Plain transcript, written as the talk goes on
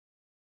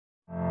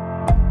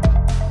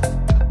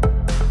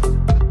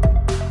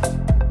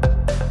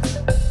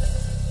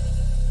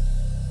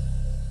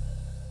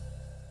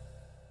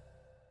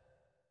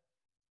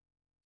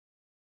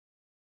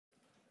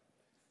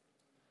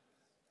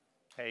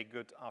Hey,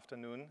 good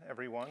afternoon,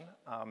 everyone.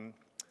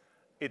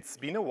 It's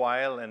been a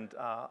while, and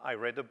I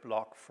read a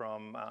blog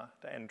from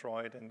the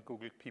Android and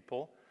Google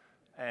people,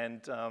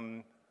 and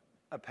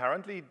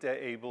apparently they're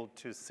able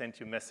to send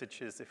you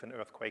messages if an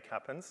earthquake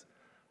happens.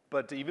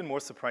 But the even more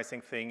surprising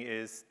thing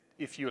is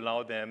if you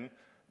allow them,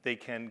 they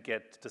can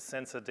get the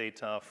sensor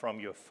data from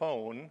your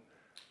phone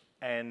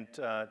and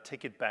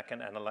take it back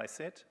and analyze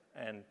it.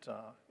 And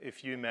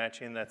if you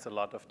imagine, that's a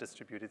lot of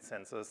distributed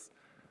sensors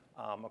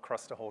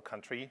across the whole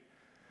country.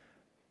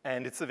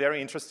 And it's a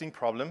very interesting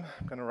problem.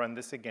 I'm going to run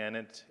this again.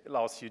 It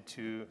allows you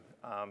to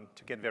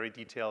get very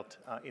detailed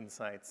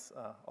insights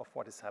of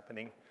what is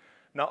happening.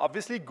 Now,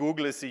 obviously,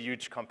 Google is a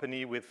huge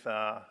company with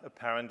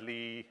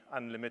apparently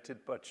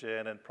unlimited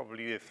budget, and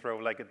probably they throw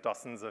like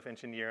dozens of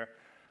engineers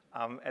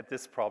at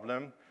this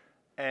problem.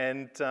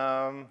 And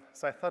so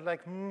I thought, like,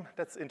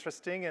 that's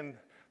interesting. And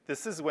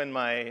this is when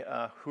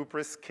my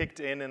hubris kicked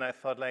in, and I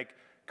thought, like,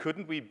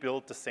 couldn't we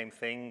build the same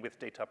thing with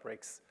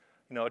Databricks?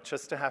 You know,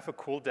 just to have a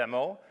cool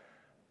demo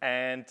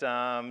and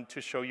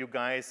to show you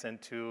guys and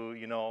to,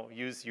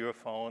 use your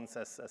phones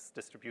as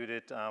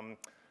distributed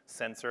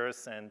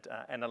sensors and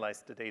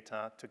analyze the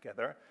data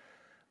together.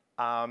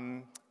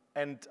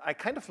 And I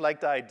kind of like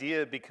the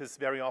idea because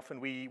very often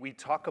we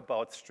talk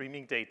about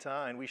streaming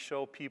data and we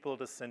show people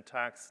the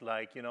syntax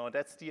like,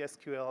 that's the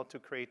SQL to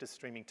create a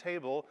streaming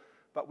table,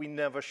 but we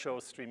never show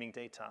streaming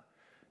data.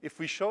 If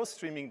we show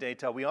streaming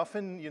data, we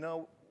often,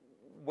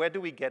 where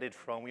do we get it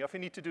from? We often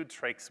need to do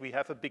tricks. We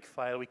have a big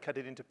file, we cut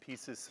it into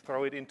pieces,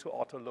 throw it into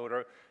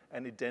autoloader,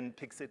 and it then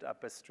picks it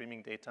up as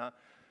streaming data.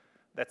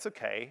 That's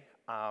okay,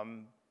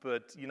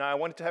 but I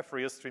wanted to have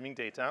real streaming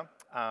data.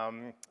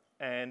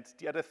 And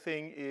the other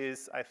thing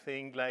is, I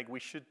think we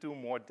should do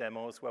more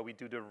demos where we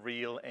do the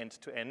real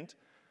end-to-end,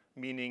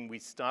 meaning we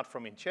start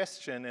from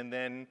ingestion, and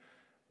then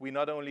we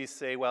not only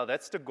say, well,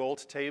 that's the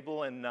gold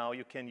table, and now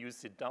you can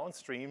use it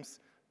downstreams,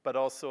 but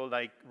also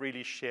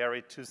really share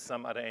it to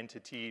some other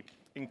entity,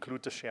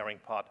 include the sharing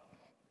part.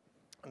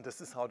 And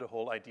this is how the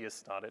whole idea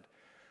started.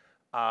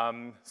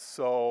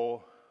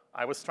 So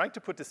I was trying to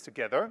put this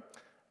together.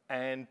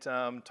 And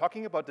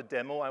talking about the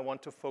demo, I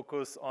want to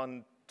focus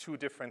on two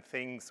different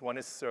things. One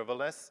is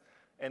serverless,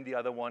 and the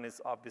other one is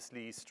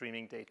obviously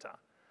streaming data.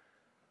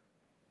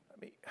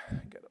 Let me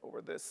get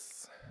over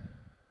this.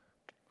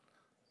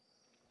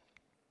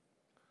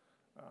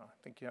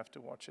 I think you have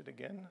to watch it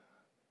again.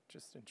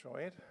 Just enjoy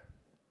it.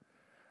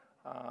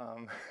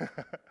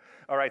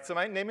 All right, so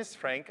my name is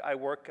Frank. I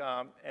work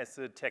as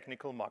a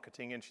technical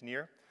marketing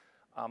engineer.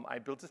 I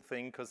built a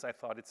thing because I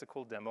thought it's a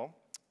cool demo.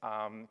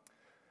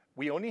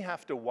 We only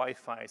have the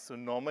Wi-Fi, so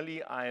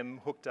normally I'm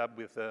hooked up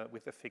with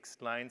a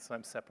fixed line, so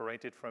I'm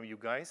separated from you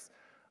guys.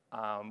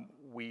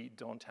 We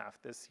don't have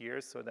this here,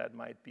 so that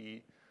might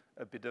be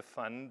a bit of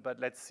fun, but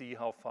let's see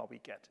how far we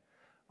get.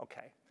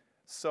 Okay,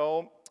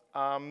 so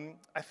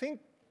I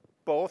think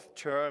both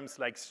terms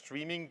like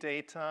streaming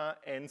data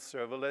and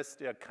serverless,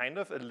 they are kind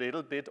of a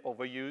little bit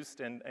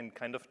overused and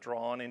kind of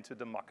drawn into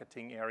the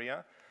marketing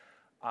area.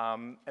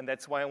 And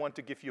that's why I want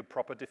to give you a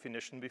proper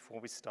definition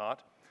before we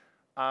start.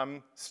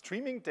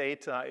 Streaming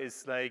data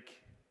is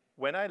like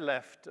when I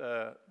left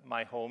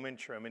my home in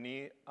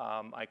Germany,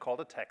 I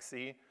called a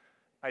taxi.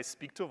 I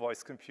speak to a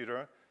voice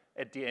computer.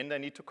 At the end, I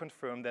need to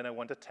confirm that I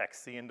want a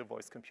taxi, and the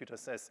voice computer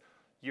says,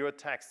 your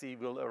taxi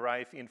will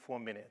arrive in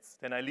 4 minutes.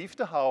 Then I leave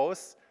the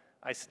house.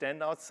 I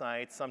stand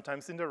outside,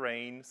 sometimes in the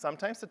rain.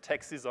 Sometimes the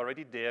taxi is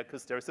already there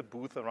because there's a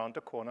booth around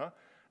the corner.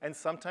 And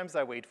sometimes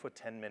I wait for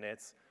 10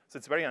 minutes. So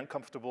it's very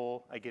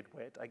uncomfortable. I get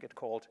wet, I get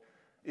cold.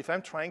 If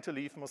I'm trying to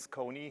leave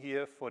Moscone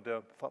here for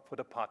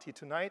the party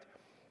tonight,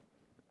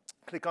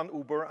 click on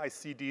Uber, I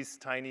see these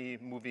tiny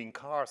moving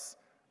cars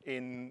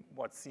in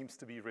what seems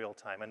to be real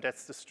time. And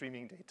that's the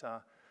streaming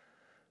data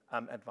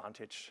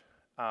advantage.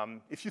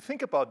 If you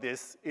think about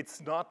this, it's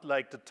not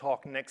like the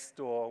talk next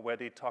door where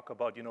they talk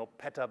about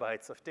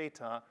petabytes of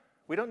data.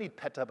 We don't need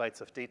petabytes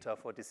of data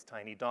for this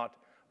tiny dot,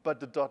 but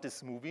the dot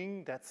is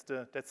moving. That's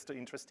the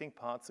interesting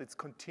part. So it's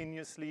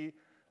continuously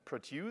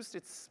produced.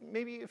 It's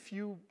maybe a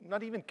few,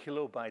 not even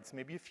kilobytes,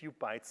 maybe a few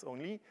bytes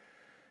only.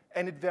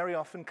 And it very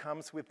often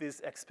comes with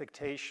this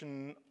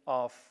expectation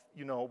of,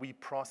 we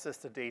process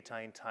the data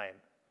in time.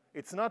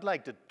 It's not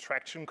like the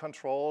traction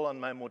control on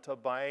my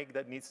motorbike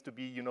that needs to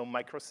be,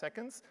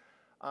 microseconds.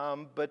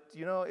 But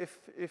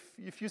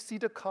if you see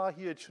the car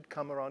here, it should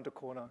come around the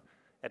corner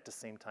at the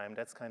same time.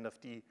 That's kind of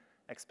the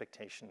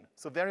expectation.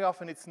 So very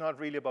often it's not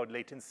really about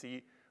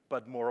latency,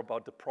 but more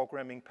about the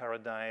programming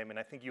paradigm. And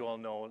I think you all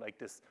know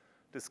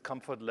this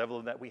comfort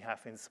level that we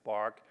have in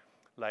Spark,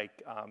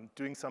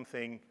 doing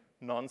something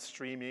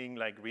non-streaming,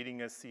 like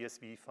reading a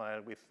CSV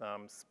file with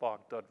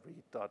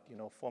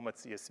spark.read. Format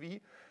CSV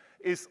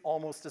is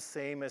almost the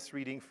same as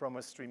reading from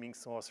a streaming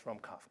source from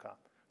Kafka.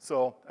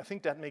 So I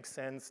think that makes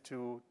sense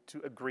to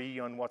agree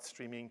on what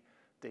streaming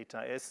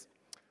data is.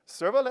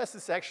 Serverless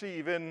is actually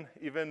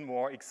even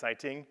more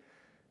exciting.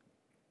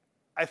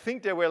 I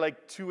think there were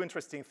two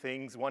interesting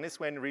things. One is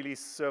when really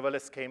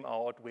serverless came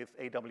out with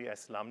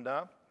AWS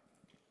Lambda.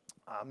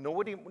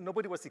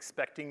 Nobody was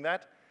expecting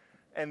that.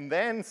 And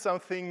then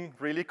something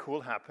really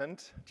cool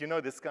happened. Do you know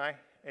this guy?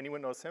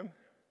 Anyone knows him?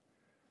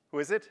 Who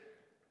is it?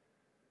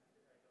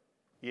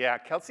 Yeah,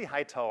 Kelsey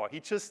Hightower. He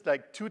just,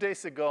 like 2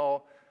 days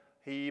ago,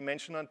 he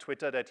mentioned on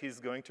Twitter that he's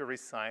going to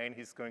resign.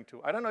 He's going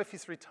to, I don't know if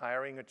he's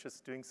retiring or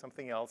just doing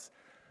something else.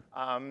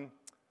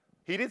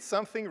 He did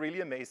something really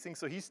amazing.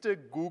 So he's the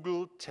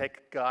Google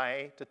tech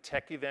guy, the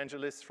tech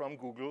evangelist from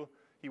Google.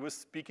 He was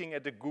speaking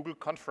at the Google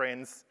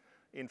conference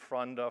in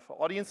front of an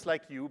audience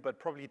like you, but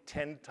probably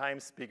 10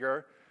 times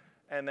bigger.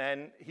 And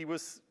then he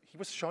was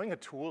showing a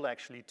tool,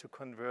 actually, to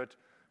convert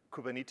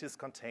Kubernetes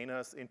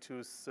containers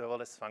into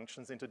serverless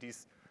functions, into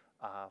these,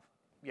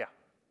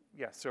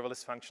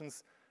 serverless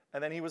functions.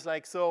 And then he was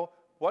like, so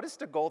what is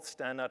the gold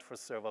standard for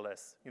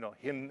serverless? You know,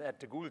 him at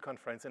the Google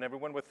conference, and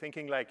everyone was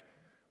thinking like,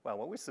 well,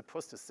 what are we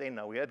supposed to say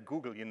now? We're at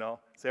Google, you know?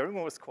 So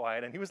everyone was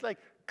quiet, and he was like,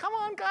 come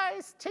on,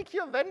 guys, take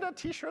your vendor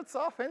t-shirts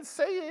off and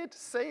say it,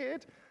 say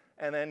it.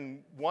 And then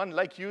one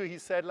like you, he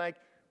said like,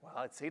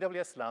 well, it's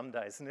AWS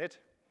Lambda, isn't it?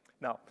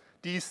 Now,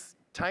 these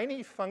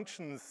tiny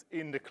functions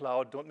in the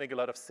cloud don't make a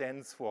lot of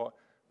sense for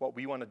what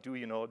we want to do,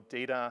 you know,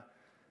 data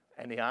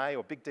and AI,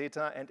 or big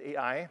data and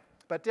AI,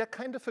 but they're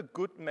kind of a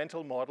good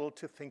mental model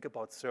to think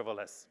about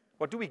serverless.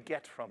 What do we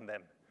get from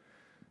them?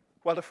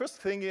 Well, the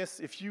first thing is,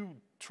 if you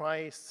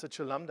try such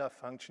a Lambda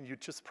function, you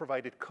just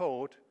provide it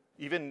code,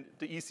 even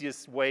the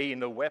easiest way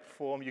in a web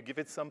form, you give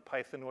it some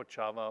Python or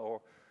Java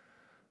or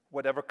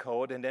whatever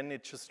code, and then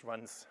it just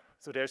runs.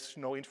 So there's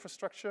no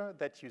infrastructure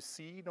that you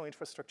see, no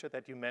infrastructure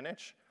that you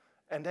manage.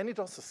 And then it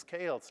also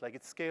scales, like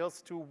it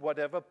scales to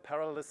whatever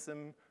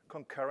parallelism,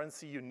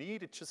 concurrency you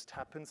need. It just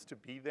happens to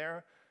be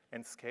there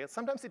and scale.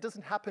 Sometimes it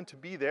doesn't happen to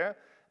be there.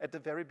 At the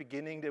very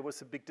beginning, there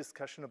was a big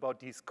discussion about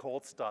these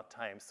cold start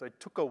times. So it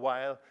took a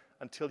while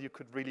until you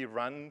could really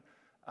run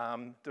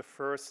the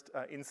first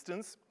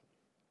instance.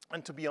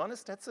 And to be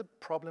honest, that's a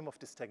problem of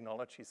this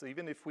technology. So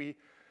even if we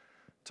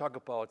talk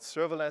about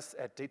serverless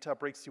at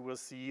Databricks, you will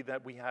see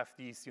that we have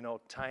these, you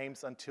know,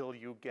 times until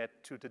you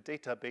get to the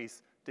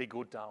database, they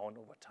go down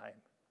over time.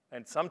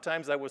 And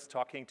sometimes I was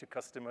talking to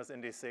customers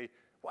and they say,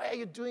 why are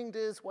you doing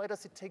this? Why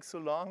does it take so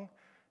long?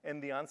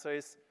 And the answer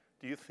is,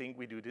 do you think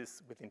we do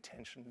this with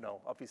intention?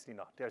 No, obviously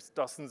not. There's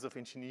dozens of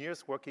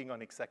engineers working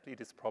on exactly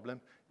this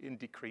problem in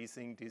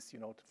decreasing this, you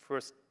know,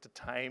 the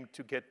time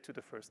to get to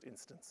the first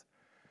instance.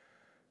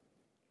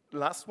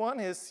 Last one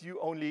is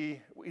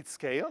it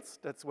scales.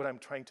 That's what I'm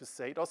trying to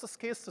say. It also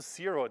scales to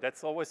 0.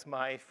 That's always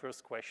my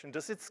first question.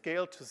 Does it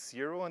scale to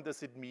 0, and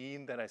does it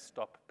mean that I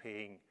stop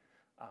paying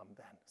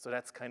then? So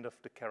that's kind of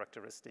the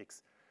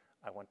characteristics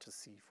I want to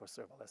see for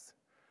serverless.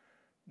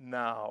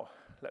 Now,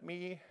 let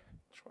me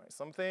try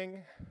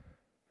something.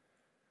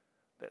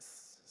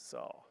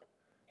 So.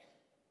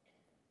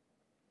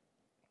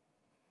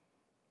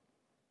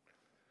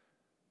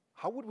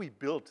 How would we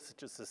build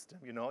such a system?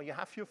 You know, you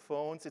have your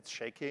phones, it's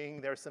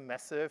shaking, there's a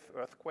massive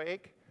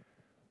earthquake,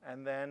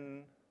 and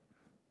then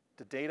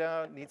the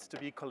data needs to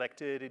be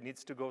collected, it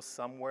needs to go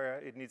somewhere,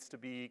 it needs to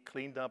be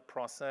cleaned up,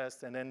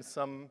 processed, and then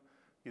some,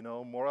 you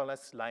know, more or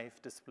less live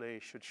display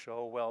should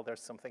show, well, there's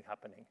something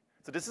happening.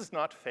 So this is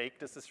not fake,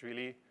 this is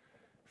really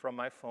from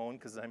my phone,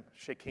 because I'm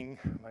shaking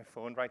my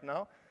phone right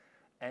now.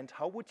 And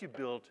how would you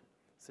build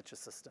such a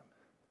system?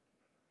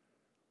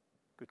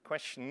 Good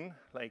question.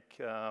 Like,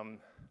 let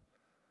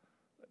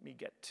me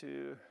get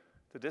to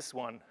this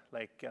one.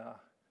 Like,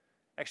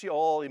 actually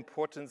all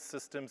important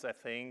systems, I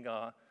think,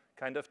 are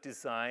kind of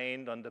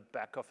designed on the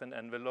back of an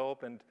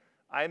envelope. And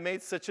I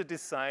made such a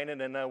design, and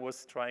then I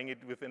was trying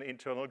it with an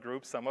internal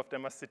group. Some of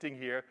them are sitting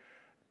here,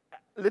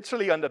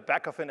 literally on the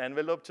back of an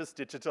envelope, just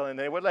digital. And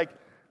they were like,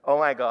 oh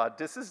my God,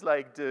 this is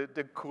like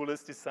the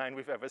coolest design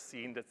we've ever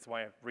seen. That's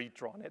why I've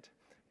redrawn it.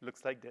 It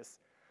looks like this.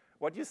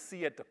 What you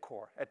see at the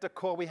core. At the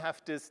core, we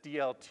have this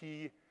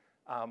DLT.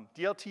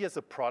 DLT is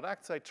a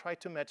product, so I try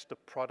to match the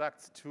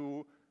products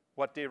to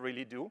what they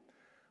really do.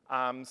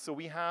 So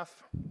we have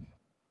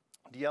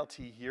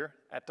DLT here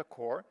at the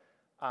core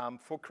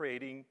for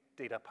creating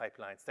data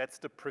pipelines. That's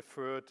the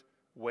preferred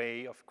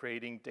way of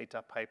creating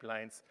data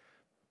pipelines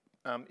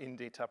in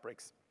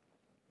Databricks.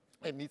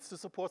 It needs to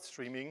support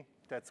streaming.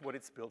 That's what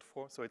it's built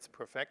for, so it's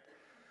perfect.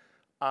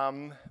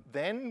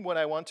 Then what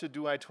I want to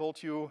do, I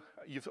told you,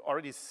 you've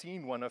already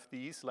seen one of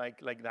these,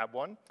 like that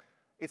one.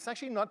 It's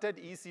actually not that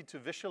easy to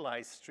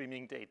visualize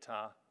streaming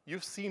data.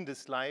 You've seen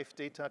this live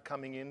data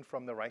coming in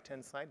from the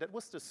right-hand side. That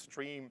was the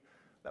stream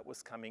that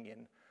was coming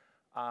in.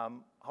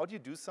 How do you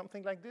do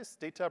something like this?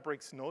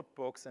 Databricks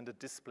notebooks and the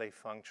display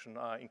function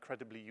are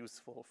incredibly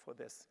useful for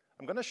this.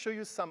 I'm going to show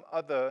you some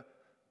other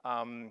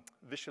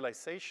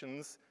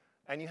visualizations,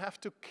 and you have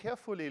to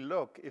carefully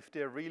look if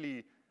they're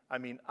really,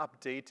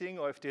 updating,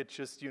 or if they're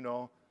just,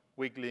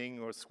 wiggling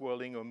or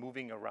swirling or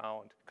moving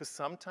around. Because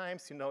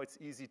sometimes, it's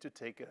easy to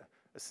take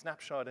a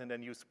snapshot and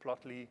then use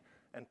Plotly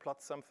and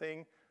plot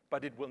something,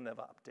 but it will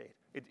never update.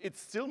 It's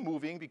still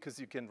moving because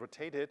you can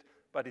rotate it,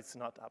 but it's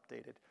not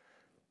updated.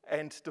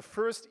 And the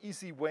first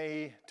easy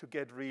way to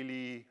get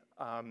really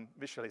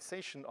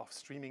visualization of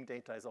streaming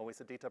data is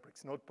always a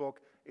Databricks notebook.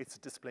 It's a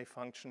display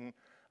function.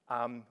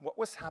 What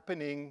was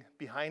happening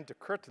behind the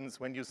curtains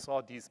when you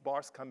saw these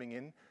bars coming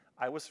in?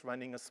 I was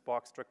running a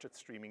Spark structured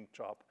streaming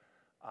job.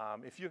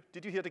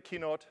 Did you hear the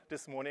keynote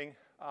this morning?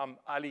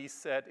 Ali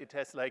said it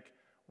has like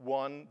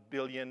 1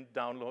 billion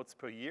downloads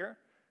per year,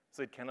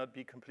 so it cannot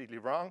be completely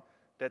wrong.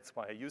 That's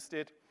why I used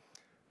it.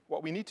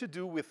 What we need to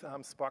do with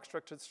Spark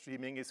structured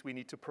streaming is we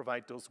need to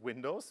provide those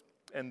windows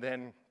and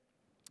then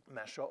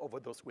measure over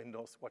those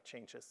windows what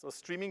changes. So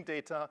streaming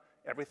data,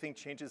 everything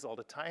changes all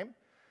the time.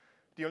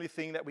 The only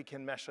thing that we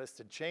can measure is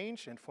the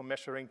change, and for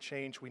measuring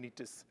change, we need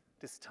this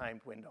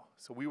timed window.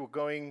 So we were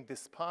going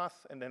this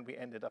path, and then we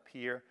ended up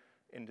here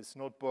in this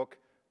notebook,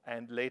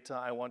 and later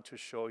I want to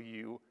show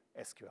you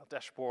SQL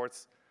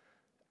dashboards,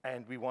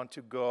 and we want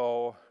to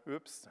go,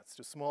 oops, that's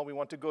too small, we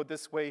want to go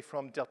this way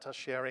from delta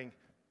sharing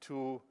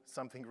to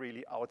something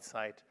really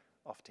outside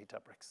of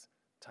Databricks,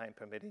 time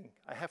permitting.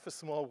 I have a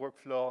small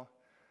workflow.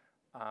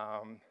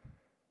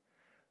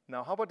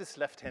 Now, how about this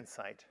left-hand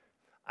side?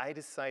 I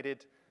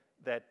decided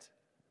that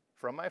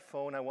from my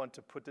phone, I want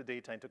to put the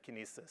data into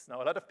Kinesis.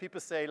 Now, a lot of people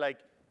say, like,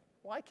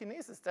 why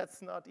Kinesis?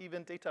 That's not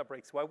even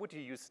Databricks. Why would you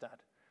use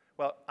that?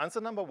 Well,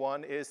 answer number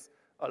one is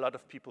a lot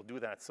of people do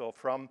that. So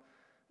from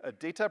a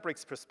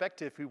Databricks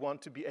perspective, we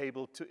want to be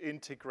able to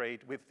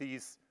integrate with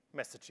these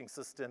messaging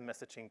system,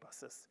 messaging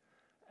buses.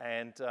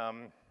 And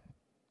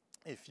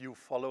if you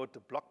followed the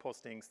blog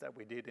postings that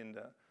we did in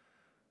the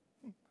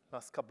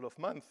last couple of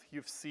months,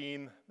 you've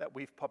seen that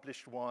we've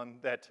published one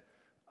that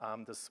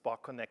the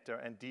Spark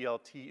connector and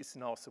DLT is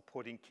now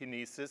supporting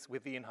Kinesis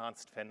with the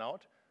enhanced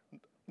fan-out.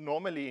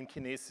 Normally in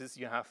Kinesis,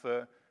 you have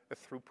a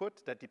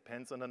throughput that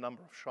depends on the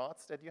number of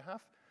shards that you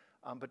have,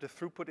 but the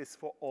throughput is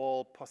for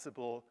all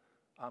possible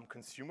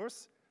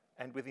consumers.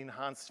 And with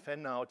enhanced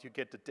fan-out, you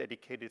get the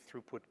dedicated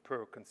throughput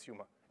per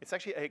consumer. It's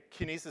actually a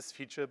Kinesis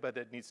feature, but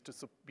it needs to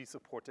be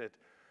supported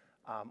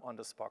on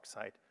the Spark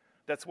side.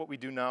 That's what we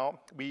do now.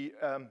 We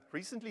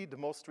recently, the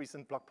most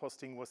recent blog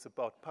posting was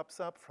about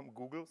PubSub from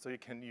Google, so you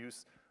can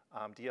use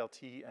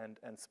DLT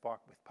and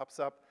Spark with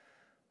PubSub.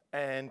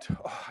 And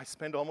I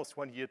spent almost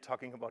 1 year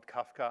talking about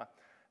Kafka.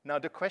 Now,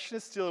 the question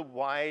is still,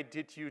 why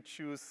did you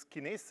choose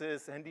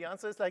Kinesis? And the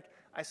answer is like,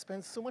 I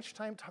spent so much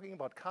time talking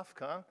about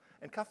Kafka,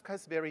 and Kafka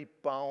is very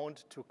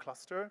bound to a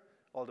cluster,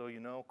 although, you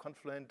know,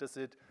 Confluent does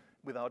it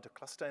without a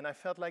cluster. And I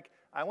felt like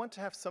I want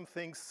to have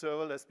something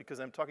serverless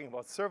because I'm talking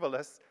about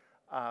serverless.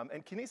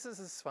 And Kinesis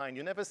is fine.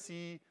 You never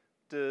see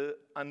the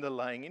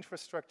underlying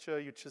infrastructure.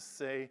 You just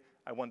say,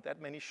 I want that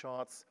many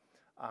shards.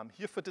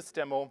 Here for this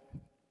demo,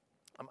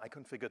 I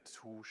configured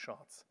 2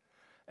 shards.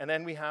 And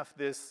then we have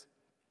this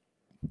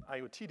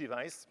IoT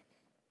device,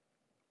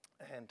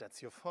 and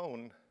that's your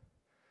phone.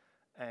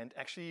 And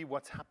actually,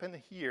 what's happened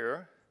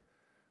here,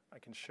 I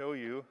can show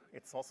you,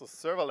 it's also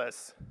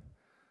serverless.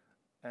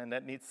 And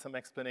that needs some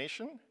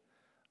explanation.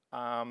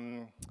 Let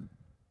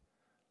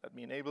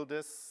me enable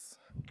this.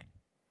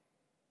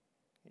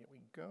 Here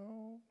we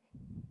go.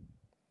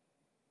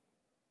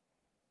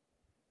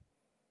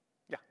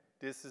 Yeah,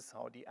 this is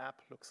how the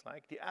app looks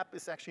like. The app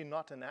is actually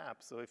not an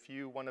app, so if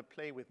you want to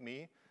play with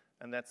me,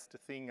 and that's the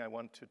thing I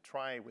want to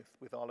try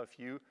with all of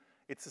you,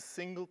 it's a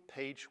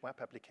single-page web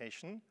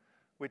application,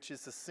 which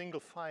is a single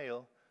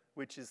file,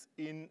 which is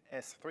in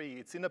S3.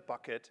 It's in a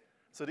bucket.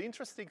 So the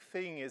interesting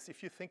thing is,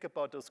 if you think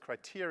about those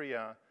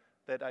criteria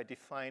that I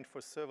defined for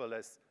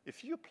serverless,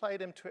 if you apply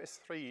them to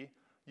S3,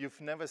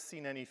 you've never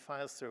seen any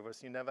file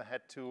servers. You never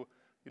had to,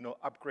 you know,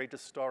 upgrade the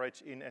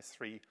storage in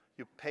S3.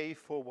 You pay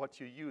for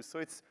what you use. So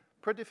it's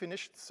per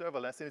definition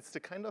serverless, and it's the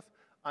kind of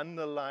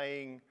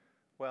underlying,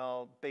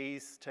 well,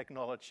 base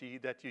technology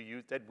that you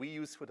use, that we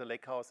use for the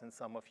Lakehouse, and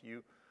some of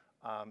you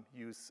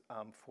use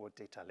for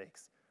data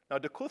lakes. Now,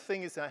 the cool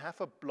thing is I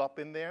have a blob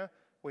in there,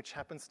 which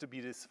happens to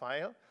be this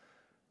file,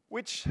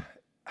 which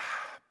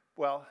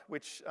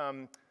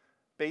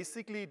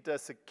basically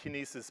does a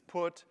Kinesis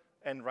put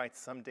and write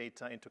some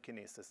data into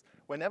Kinesis.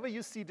 Whenever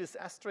you see this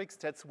asterisk,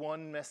 that's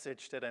one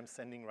message that I'm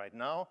sending right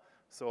now.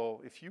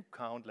 So if you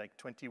count like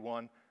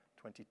 21,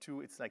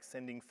 22, it's like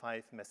sending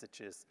 5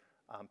 messages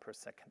per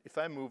second. If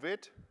I move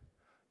it,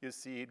 you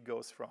see it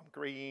goes from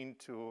green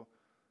to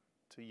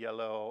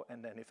yellow,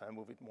 and then if I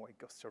move it more, it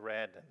goes to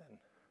red, and then,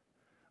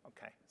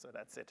 okay, so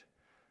that's it.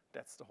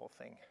 That's the whole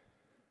thing.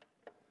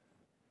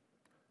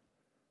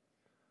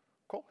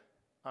 Cool.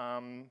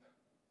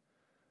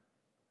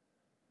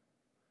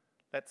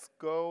 Let's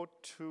go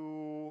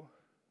to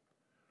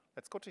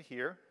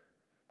here.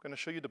 I'm going to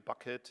show you the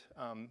bucket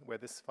where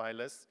this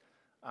file is.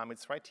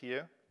 It's right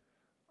here.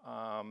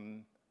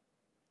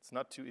 It's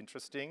not too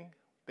interesting.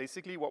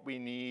 Basically, what we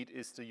need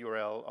is the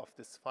URL of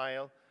this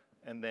file,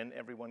 and then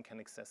everyone can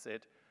access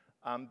it.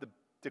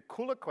 The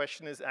cooler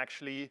question is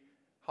actually,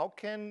 how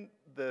can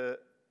the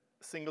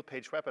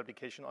single-page web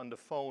application on the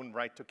phone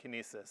write to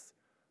Kinesis?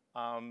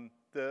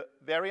 The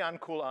very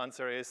uncool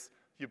answer is,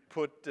 you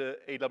put the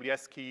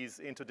AWS keys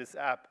into this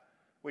app,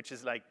 which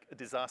is like a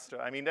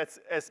disaster. I mean, that's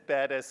as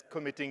bad as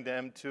committing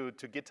them to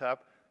GitHub.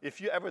 If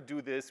you ever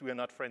do this, we are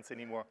not friends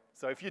anymore.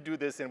 So if you do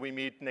this and we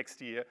meet next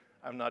year,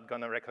 I'm not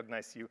going to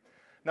recognize you.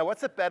 Now,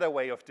 what's a better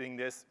way of doing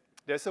this?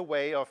 There's a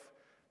way of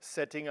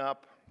setting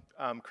up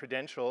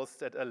credentials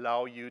that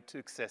allow you to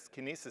access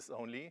Kinesis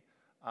only.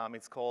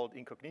 It's called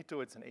incognito.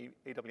 It's an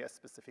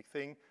AWS-specific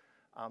thing.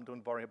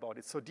 Don't worry about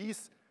it. So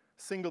these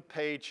single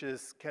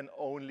pages can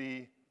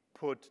only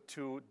put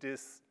to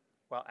this,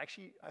 well,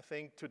 actually, I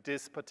think to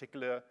this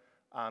particular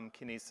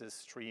Kinesis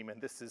stream.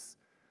 And this is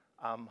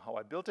how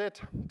I built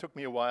it. Took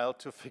me a while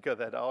to figure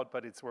that out,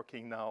 but it's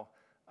working now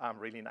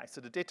really nice.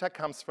 So the data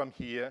comes from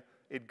here.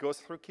 It goes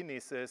through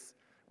Kinesis.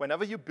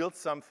 Whenever you build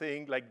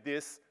something like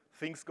this,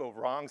 things go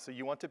wrong. So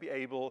you want to be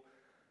able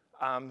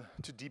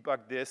to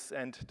debug this.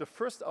 And the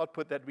first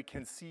output that we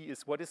can see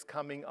is what is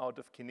coming out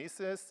of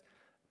Kinesis.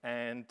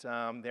 And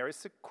there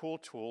is a cool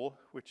tool,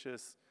 which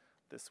is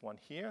this one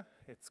here.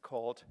 It's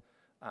called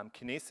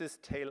Kinesis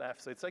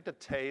tailf. So it's like the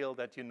tail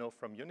that you know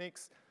from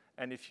Unix.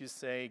 And if you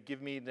say,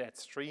 give me that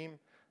stream,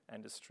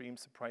 and the stream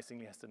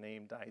surprisingly has the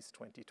name DICE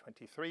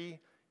 2023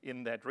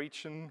 in that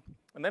region.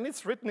 And then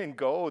it's written in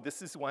Go.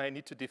 This is why I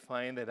need to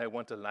define that I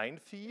want a line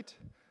feed,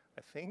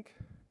 I think.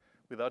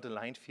 Without a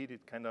line feed,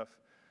 it kind of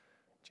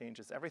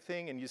changes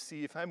everything. And you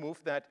see, if I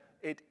move that,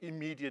 it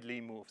immediately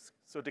moves.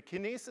 So the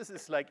Kinesis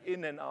is like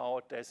in and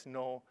out. There's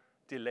no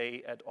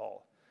delay at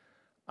all.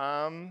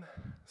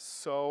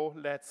 So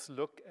let's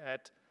look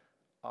at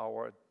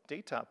our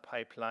data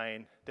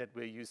pipeline that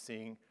we're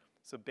using.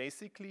 So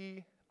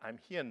basically, I'm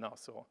here now.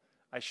 So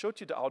I showed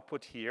you the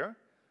output here.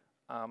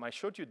 I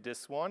showed you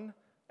this one.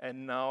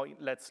 And now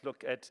let's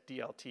look at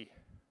DLT.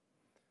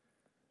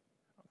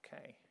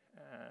 OK.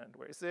 And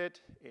where is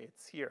it?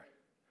 It's here.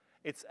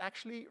 It's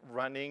actually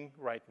running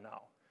right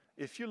now.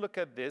 If you look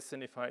at this,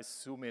 and if I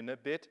zoom in a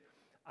bit,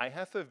 I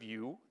have a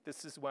view.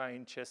 This is where I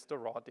ingest the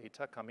raw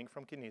data coming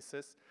from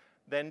Kinesis.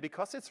 Then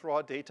because it's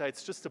raw data,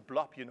 it's just a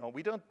blob. You know,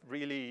 we don't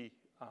really,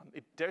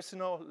 there's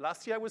no,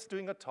 last year I was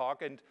doing a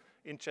talk and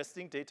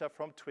ingesting data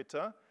from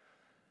Twitter,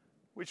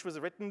 which was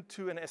written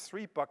to an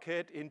S3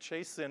 bucket in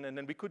JSON, and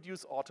then we could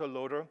use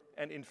autoloader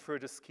and infer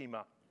the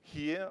schema.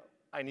 Here,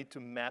 I need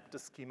to map the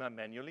schema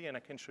manually, and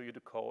I can show you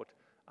the code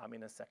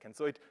in a second.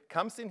 So it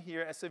comes in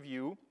here as a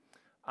view.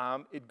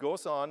 It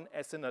goes on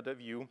as another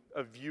view.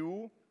 A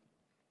view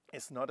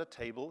is not a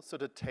table. So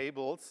the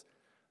tables,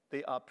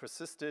 they are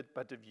persisted,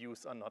 but the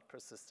views are not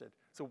persisted.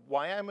 So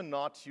why am I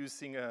not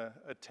using a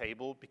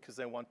table? Because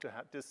I want to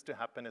have this to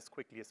happen as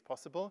quickly as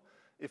possible.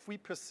 If we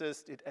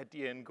persist, it at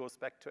the end goes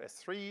back to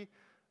S3.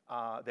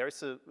 There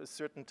is a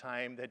certain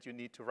time that you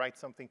need to write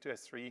something to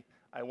S3.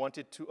 I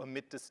wanted to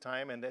omit this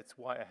time, and that's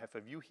why I have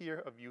a view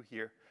here, a view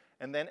here.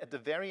 And then at the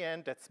very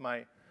end, that's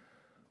my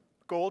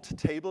gold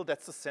table.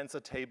 That's the sensor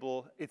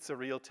table. It's a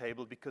real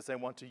table because I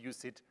want to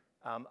use it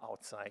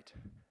outside.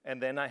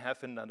 And then I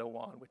have another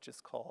one, which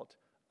is called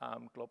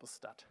global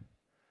stat.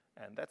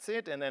 And that's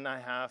it. And then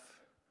I have,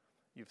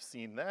 you've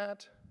seen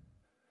that.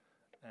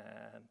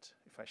 And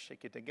if I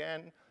shake it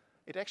again,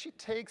 it actually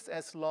takes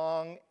as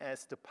long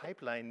as the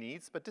pipeline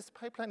needs, but this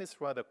pipeline is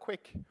rather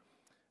quick.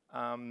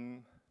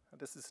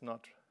 This is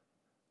not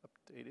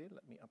updated.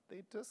 Let me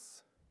update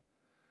this.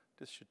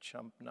 This should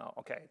jump now.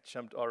 OK, it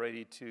jumped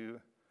already to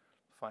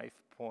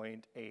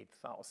 5.8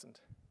 thousand.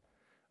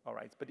 All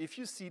right, but if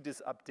you see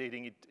this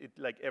updating, it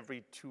like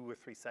every 2 or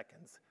 3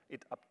 seconds,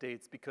 it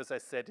updates because I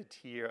set it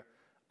here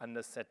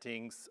under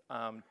settings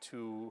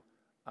to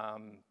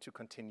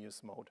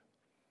continuous mode.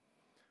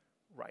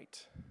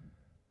 Right.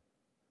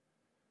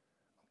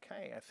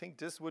 OK, I think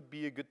this would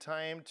be a good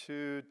time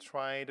to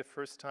try the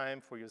first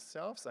time for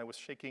yourselves. I was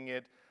shaking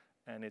it,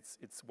 and it's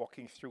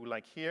walking through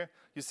like here.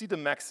 You see the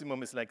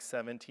maximum is like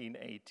 17,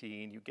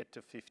 18. You get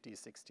to 50,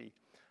 60.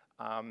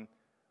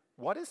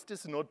 What is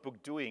this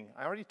notebook doing?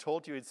 I already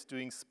told you it's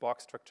doing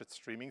Spark structured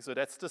streaming. So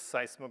that's the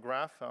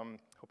seismograph.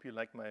 Hope you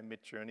like my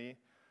mid-journey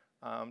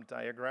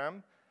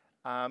diagram.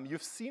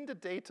 You've seen the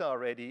data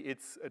already.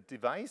 It's a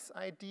device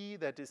ID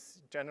that is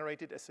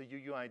generated as a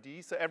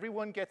UUID. So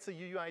everyone gets a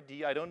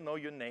UUID. I don't know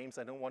your names.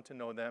 I don't want to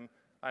know them.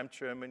 I'm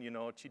German, you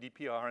know,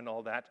 GDPR and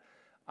all that.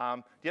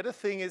 The other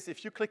thing is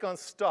if you click on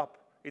stop,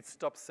 it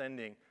stops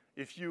sending.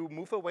 If you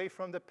move away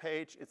from the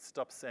page, it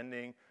stops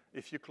sending.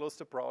 If you close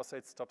the browser,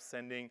 it stops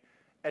sending.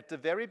 At the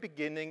very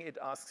beginning, it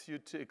asks you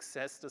to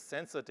access the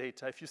sensor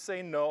data. If you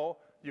say no,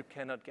 you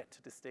cannot get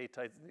to this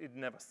data. It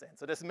never sends.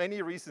 So there's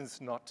many reasons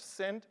not to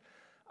send.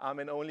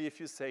 And only if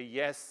you say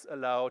yes,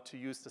 allow to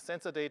use the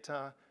sensor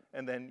data,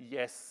 and then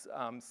yes,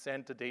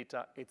 send the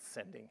data, it's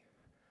sending.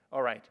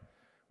 All right.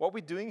 What we're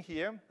doing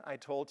here, I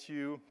told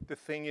you the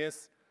thing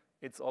is,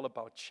 it's all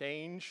about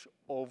change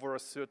over a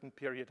certain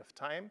period of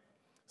time.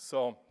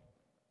 So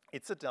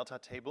it's a delta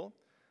table.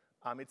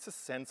 It's a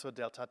sensor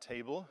delta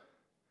table.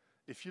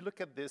 If you look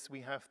at this,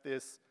 we have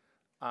this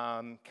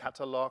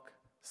catalog,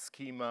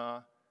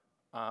 schema,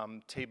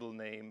 table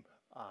name,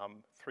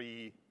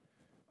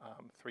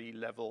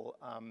 three-level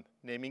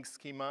naming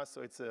schema.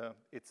 So it's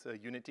a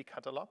Unity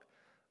catalog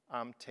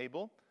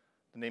table.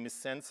 The name is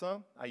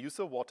sensor. I use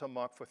a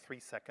watermark for 3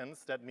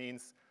 seconds. That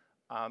means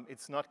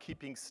it's not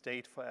keeping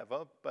state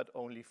forever, but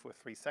only for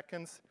 3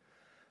 seconds.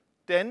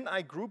 Then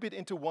I group it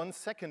into 1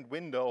 second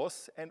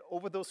windows, and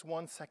over those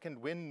 1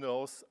 second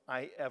windows,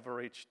 I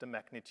average the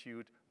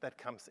magnitude that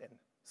comes in.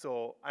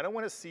 So I don't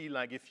want to see,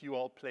 like, if you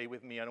all play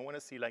with me, I don't want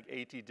to see like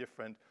 80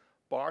 different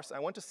bars. I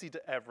want to see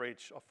the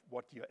average of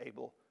what you're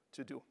able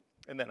to do.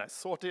 And then I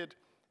sort it,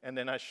 and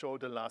then I show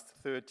the last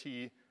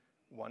 30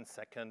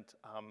 1-second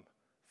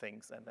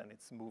things, and then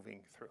it's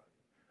moving through.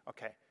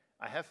 Okay,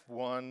 I have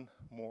one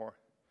more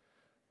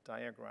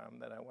diagram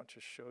that I want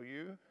to show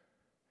you.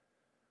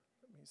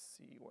 Let me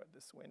see where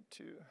this went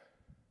to.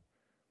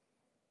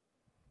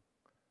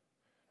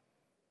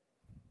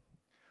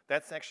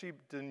 That's actually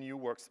the new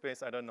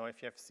workspace. I don't know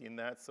if you have seen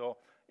that. So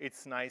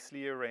it's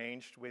nicely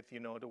arranged with, the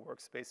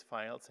workspace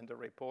files and the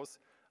repos.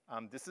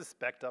 This is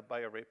backed up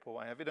by a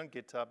repo. I have it on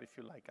GitHub. If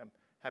you like, I'm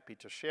happy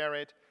to share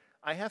it.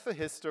 I have a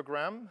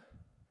histogram.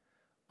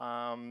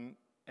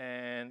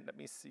 And let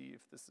me see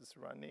if this is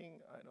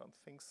running. I don't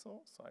think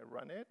so. So I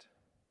run it.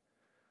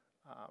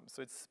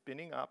 So it's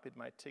spinning up. It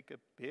might take a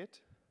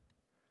bit.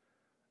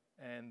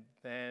 And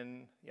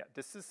then, yeah,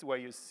 this is where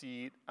you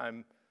see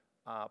I'm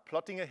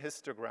plotting a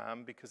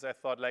histogram because I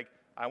thought, like,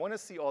 I want to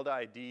see all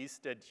the IDs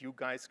that you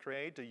guys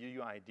create, the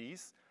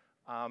UUIDs.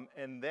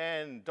 And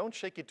then don't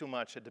shake it too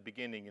much at the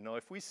beginning.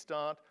 If we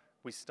start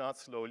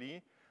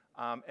slowly.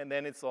 And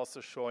then it's also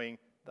showing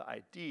the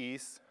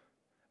IDs.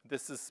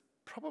 This is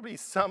probably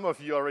some of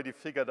you already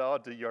figured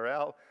out the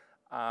URL.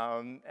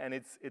 And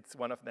it's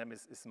one of them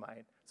is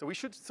mine. So we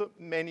should so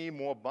many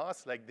more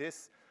bars like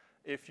this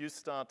if you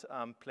start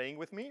playing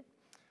with me.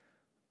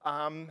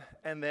 And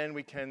then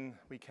we can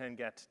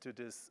get to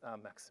this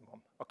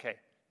maximum. Okay,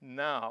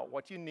 now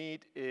what you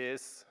need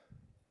is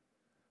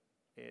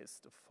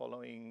the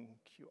following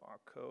QR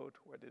code.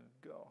 Where did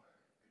it go?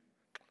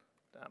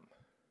 Damn.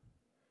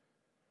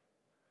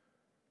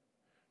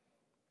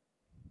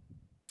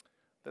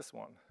 This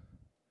one.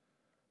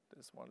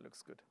 This one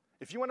looks good.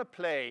 If you want to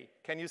play,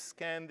 can you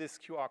scan this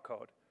QR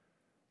code?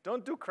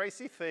 Don't do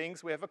crazy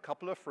things. We have a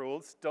couple of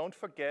rules. Don't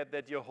forget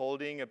that you're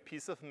holding a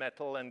piece of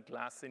metal and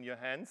glass in your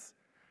hands.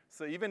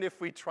 So even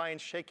if we try and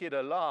shake it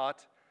a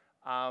lot,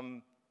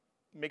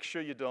 make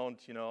sure you don't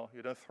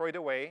throw it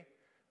away.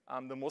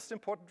 The most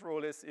important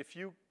rule is if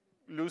you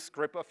lose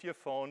grip of your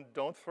phone,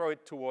 don't throw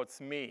it towards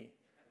me.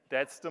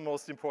 That's the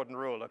most important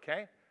rule,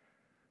 okay?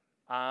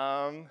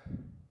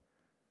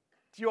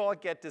 Do you all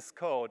get this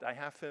code? I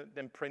have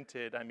them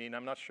printed. I mean,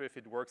 I'm not sure if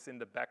it works in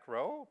the back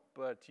row,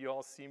 but you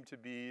all seem to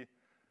be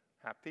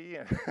happy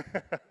and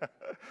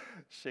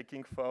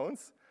shaking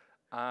phones.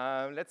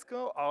 Let's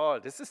go. Oh,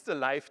 this is the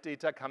live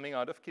data coming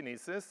out of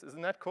Kinesis.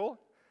 Isn't that cool?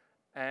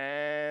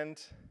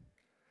 And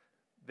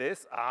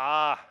this,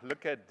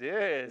 look at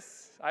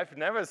this. I've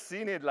never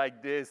seen it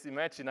like this.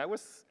 Imagine, I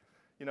was,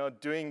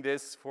 doing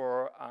this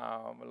for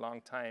a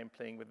long time,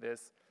 playing with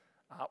this.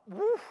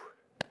 Woo!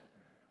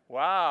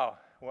 Wow,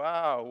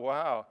 wow,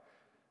 wow.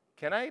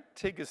 Can I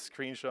take a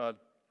screenshot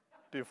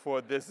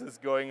before this is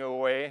going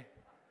away?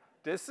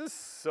 This is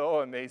so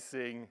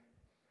amazing.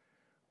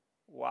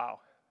 Wow,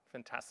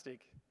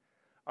 fantastic.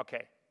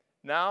 Okay,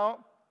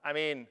 now,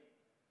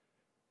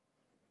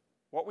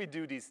 what we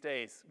do these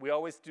days, we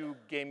always do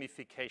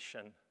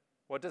gamification.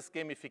 What does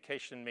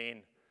gamification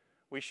mean?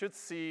 We should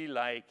see,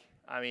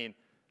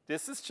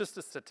 this is just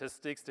the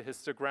statistics, the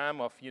histogram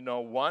of,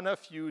 one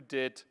of you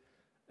did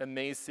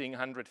amazing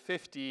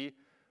 150,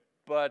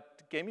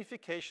 but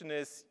gamification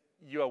is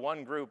you are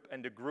one group,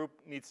 and the group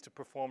needs to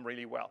perform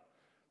really well.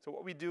 So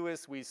what we do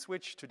is we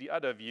switch to the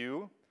other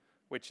view,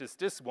 which is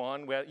this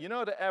one, where,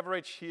 the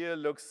average here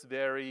looks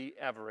very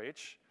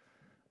average.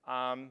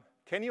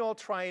 Can you all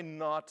try and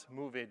not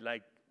move it,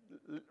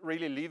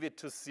 really leave it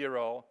to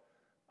 0?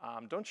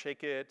 Don't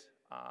shake it.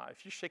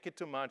 If you shake it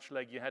too much,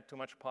 like you had too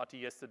much party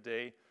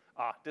yesterday,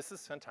 this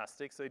is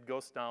fantastic. So it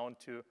goes down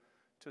to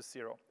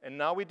 0. And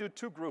now we do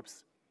two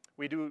groups.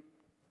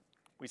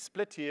 We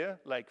split here,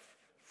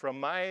 from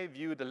my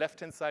view, the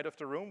left-hand side of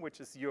the room, which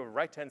is your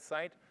right-hand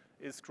side,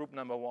 is group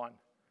number 1.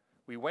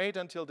 We wait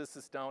until this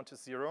is down to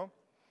 0.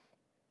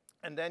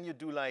 And then you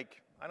do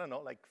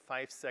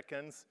 5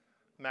 seconds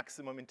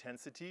maximum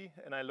intensity.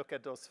 And I look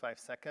at those 5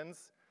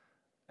 seconds.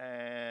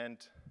 And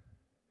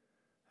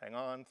hang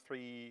on,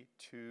 3,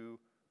 2,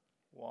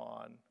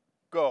 1,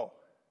 go.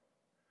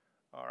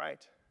 All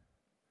right.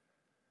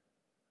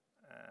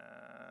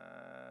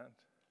 And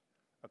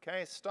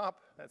OK,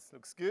 stop. That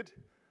looks good.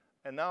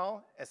 And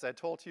now, as I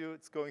told you,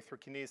 it's going through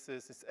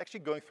Kinesis. It's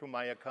actually going through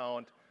my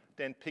account,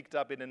 then picked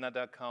up in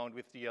another account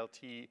with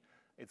DLT.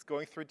 It's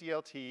going through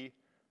DLT.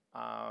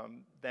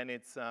 Then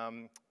it's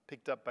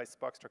picked up by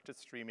Spark Structured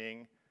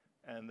Streaming.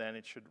 And then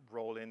it should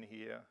roll in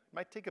here. It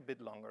might take a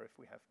bit longer if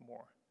we have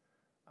more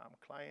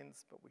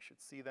clients, but we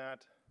should see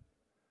that.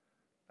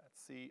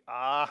 Let's see.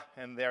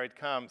 And there it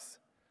comes.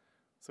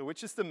 So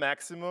which is the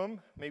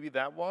maximum? Maybe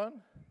that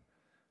one?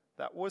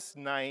 That was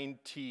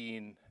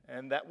 19.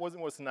 And that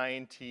was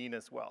 19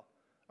 as well.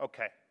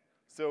 OK.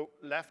 So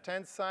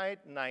left-hand side,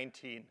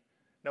 19.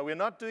 Now, we're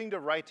not doing the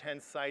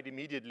right-hand side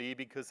immediately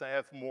because I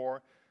have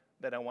more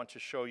that I want to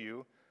show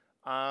you.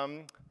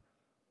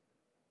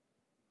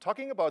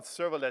 Talking about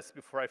serverless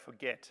before I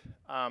forget,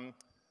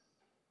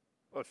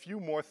 a few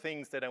more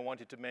things that I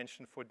wanted to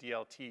mention for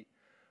DLT.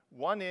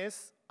 One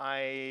is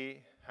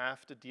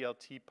have the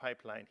DLT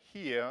pipeline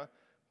here.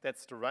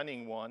 That's the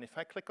running one. If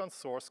I click on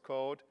source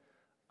code,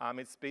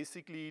 it's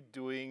basically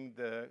doing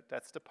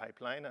that's the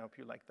pipeline. I hope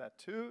you like that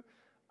too.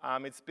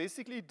 It's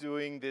basically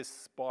doing this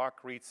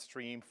Spark read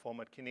stream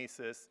format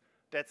Kinesis.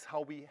 That's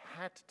how we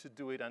had to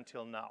do it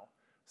until now.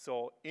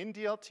 So in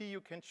DLT,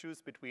 you can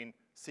choose between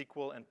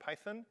SQL and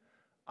Python.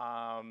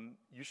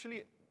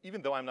 Usually,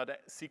 even though I'm not a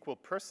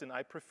SQL person,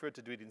 I prefer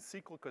to do it in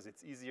SQL because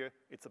it's easier.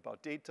 It's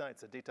about data.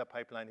 It's a data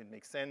pipeline. It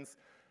makes sense.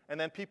 And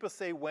then people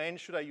say, when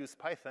should I use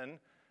Python?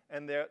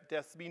 And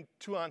there's been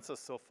two answers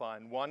so far.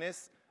 And one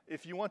is,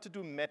 if you want to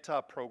do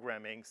meta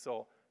programming,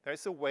 so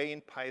there's a way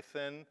in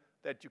Python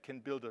that you can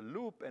build a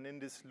loop, and in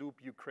this loop,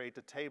 you create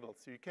a table.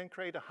 So you can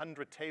create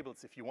 100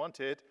 tables if you want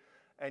it,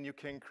 and you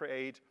can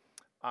create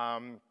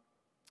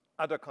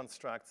other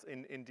constructs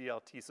in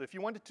DLT. So if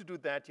you wanted to do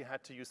that, you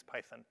had to use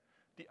Python.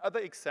 The other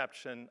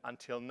exception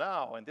until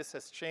now, and this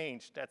has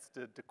changed, that's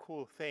the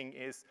cool thing,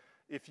 is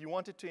if you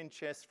wanted to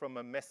ingest from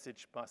a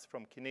message bus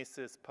from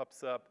Kinesis,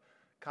 PubSub,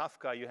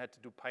 Kafka, you had to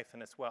do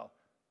Python as well.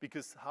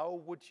 Because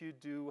how would you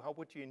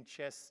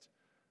ingest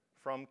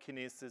from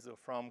Kinesis or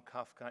from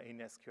Kafka in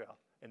SQL?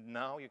 And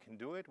now you can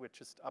do it. We're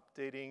just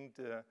updating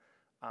the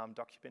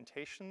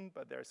documentation,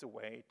 but there's a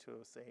way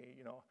to say,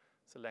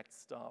 select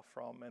star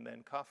from, and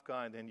then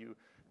Kafka, and then you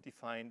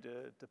define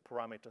the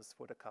parameters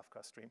for the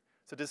Kafka stream.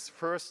 So this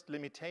first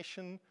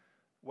limitation,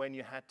 when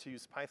you had to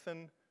use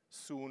Python,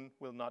 soon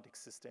will not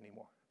exist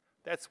anymore.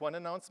 That's one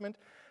announcement.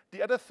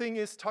 The other thing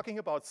is talking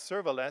about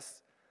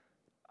serverless.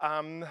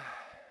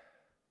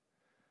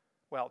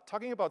 Well,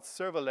 talking about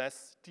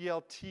serverless,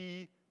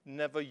 DLT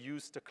never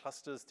used the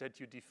clusters that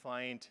you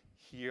defined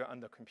here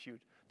under compute.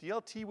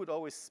 DLT would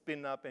always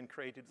spin up and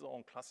create its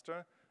own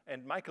cluster.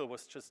 And Michael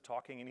was just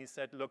talking, and he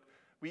said, look,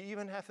 we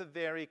even have a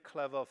very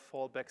clever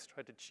fallback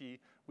strategy.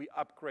 We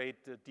upgrade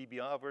the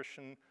DBR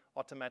version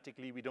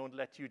automatically. We don't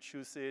let you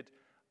choose it.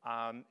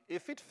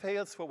 If it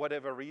fails for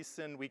whatever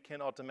reason, we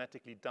can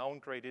automatically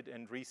downgrade it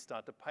and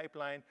restart the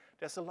pipeline.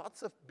 There's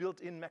lots of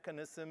built-in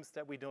mechanisms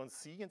that we don't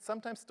see and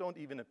sometimes don't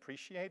even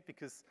appreciate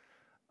because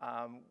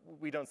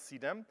we don't see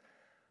them.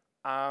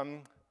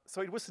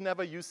 So it was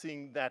never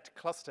using that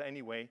cluster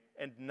anyway,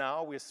 and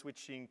now we're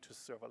switching to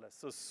serverless.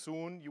 So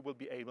soon you will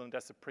be able, and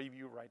there's a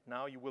preview right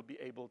now, you will be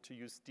able to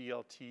use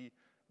DLT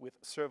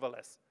with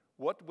serverless.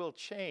 What will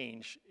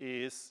change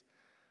is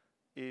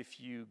if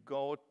you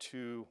go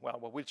to, well,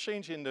 what will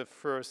change in the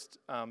first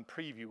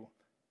preview,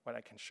 what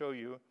I can show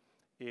you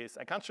is,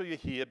 I can't show you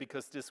here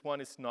because this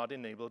one is not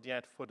enabled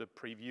yet for the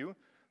preview,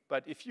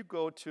 but if you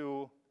go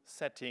to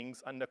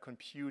settings under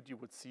compute, you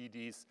would see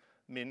these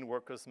min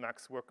workers,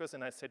 max workers,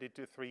 and I set it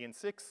to 3 and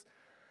 6.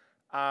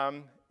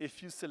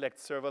 If you select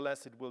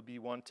serverless, it will be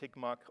 1 tick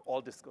mark,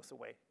 all this goes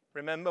away.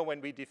 Remember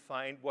when we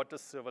defined what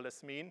does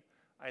serverless mean?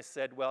 I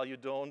said, well, you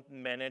don't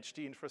manage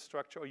the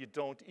infrastructure or you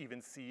don't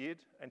even see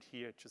it, and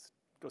here it just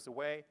goes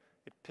away.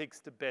 It picks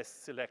the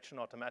best selection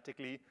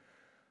automatically,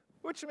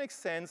 which makes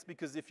sense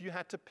because if you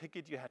had to pick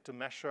it, you had to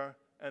measure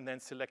and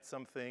then select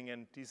something,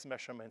 and these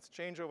measurements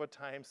change over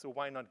time, so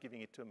why not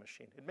giving it to a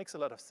machine? It makes a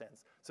lot of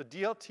sense. So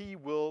DLT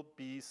will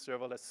be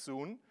serverless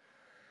soon.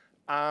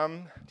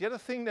 The other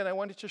thing that I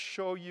wanted to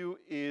show you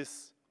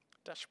is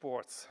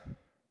dashboards.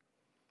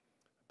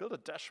 Build a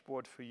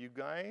dashboard for you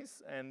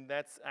guys, and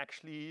that's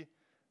actually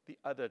the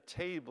other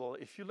table.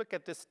 If you look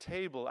at this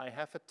table, I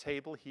have a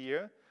table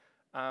here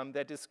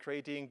that is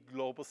creating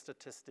global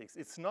statistics.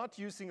 It's not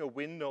using a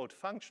win-node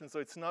function, so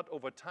it's not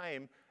over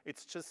time.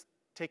 It's just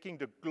taking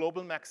the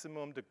global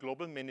maximum, the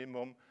global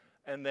minimum,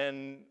 and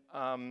then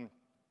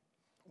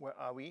where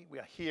are we? We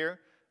are here,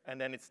 and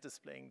then it's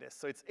displaying this.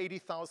 So it's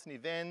 80,000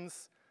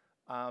 events,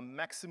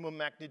 maximum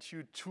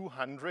magnitude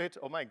 200.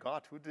 Oh my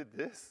God, who did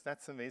this?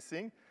 That's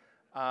amazing.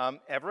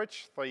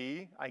 Average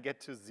 3, I get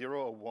to 0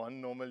 or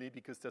 1 normally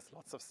because there's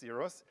lots of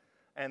zeros,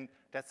 and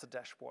that's the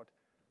dashboard.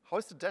 How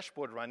is the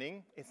dashboard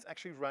running? It's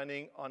actually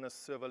running on a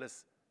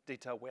serverless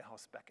data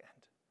warehouse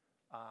backend.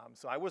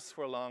 So I was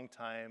for a long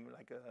time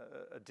like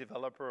a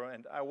developer,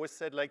 and I always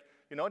said like,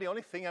 the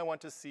only thing I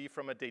want to see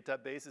from a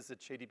database is a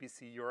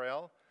JDBC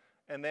URL,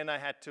 and then I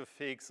had to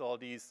fix all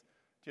these,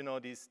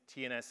 these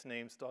TNS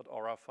names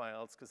 .aura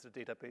files because the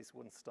database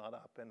wouldn't start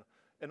up,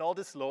 and all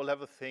these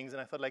low-level things,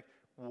 and I thought like,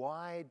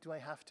 why do I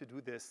have to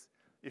do this?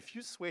 If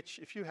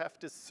you have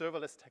this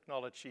serverless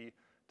technology,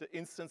 the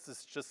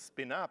instances just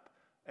spin up,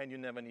 and you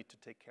never need to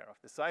take care of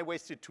this. So I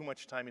wasted too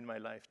much time in my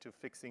life to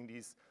fixing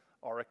these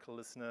Oracle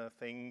listener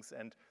things,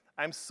 and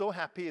I'm so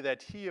happy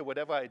that here,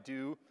 whatever I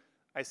do,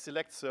 I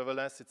select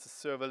serverless. It's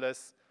a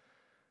serverless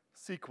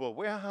SQL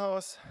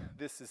warehouse.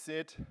 This is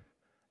it,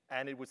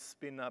 and it would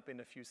spin up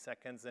in a few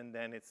seconds, and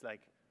then it's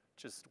like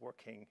just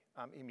working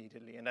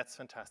immediately, and that's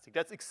fantastic.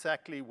 That's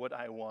exactly what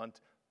I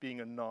want,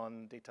 being a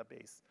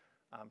non-database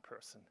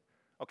person.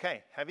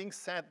 Okay, having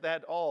said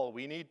that all,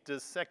 we need the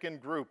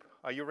second group.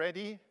 Are you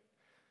ready?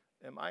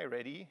 Am I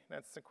ready?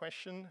 That's the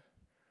question.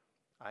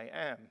 I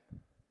am.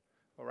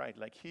 All right,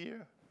 like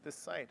here, this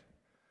side.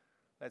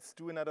 Let's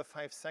do another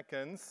 5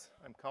 seconds.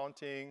 I'm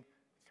counting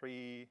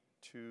 3,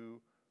 2,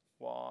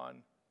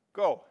 1,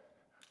 go.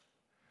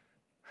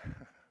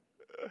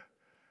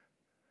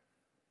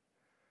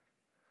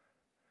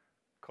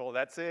 Cool,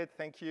 that's it,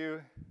 thank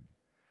you.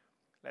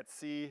 Let's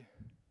see. Do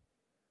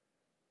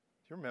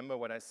you remember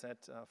what I said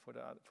for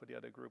the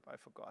other group? I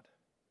forgot.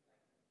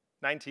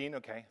 19,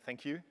 okay,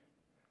 thank you.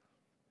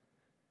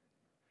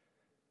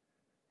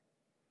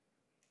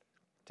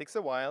 Takes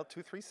a while,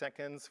 2-3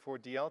 seconds for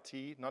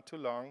DLT, not too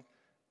long.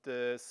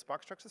 The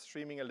Spark structure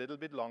streaming a little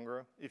bit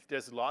longer. If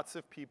there's lots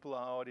of people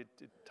out, it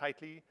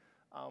tightly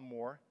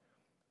more.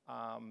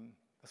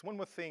 There's one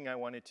more thing I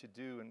wanted to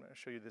do, and I'll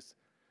show you this.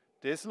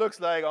 This looks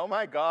like, oh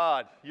my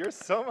God, you're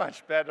so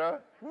much better.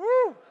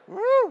 Woo,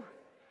 woo.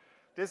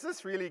 This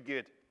is really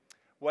good.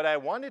 What I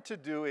wanted to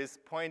do is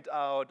point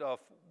out of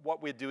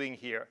what we're doing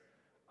here.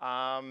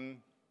 How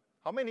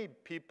many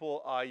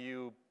people are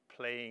you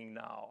playing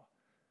now?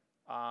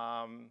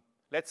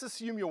 Let's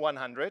assume you're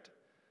 100.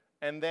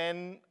 And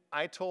then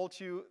I told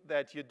you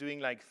that you're doing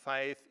like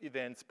 5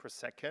 events per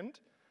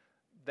second.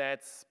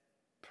 That's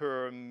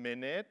per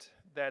minute.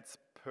 That's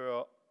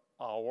per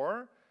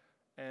hour.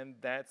 And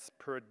that's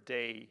per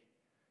day.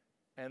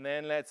 And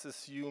then let's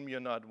assume you're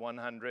not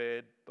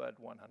 100, but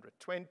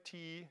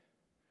 120.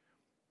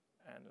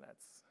 And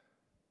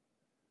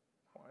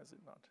why is it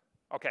not?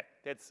 Okay,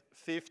 that's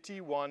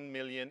 51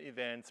 million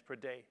events per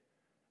day.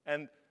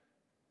 And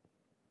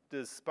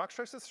the Spark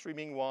structure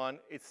streaming one,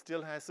 it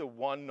still has a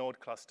 1-node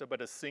cluster,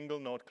 but a single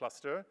node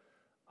cluster.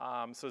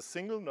 So a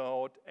single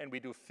node, and we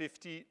do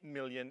 50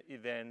 million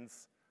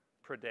events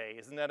per day.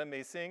 Isn't that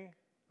amazing?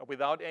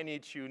 Without any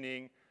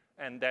tuning,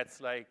 and that's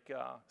like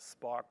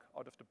Spark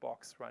out of the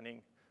box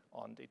running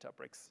on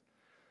Databricks.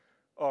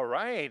 All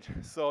right,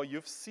 so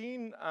you've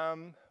seen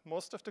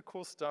most of the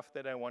cool stuff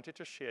that I wanted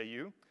to show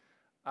you.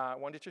 I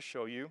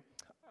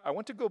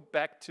want to go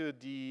back to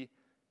the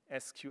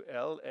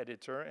SQL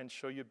editor and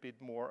show you a bit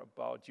more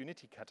about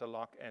Unity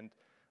Catalog and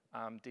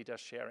data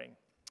sharing.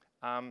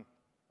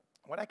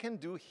 What I can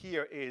do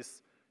here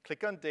is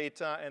click on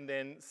data and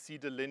then see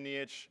the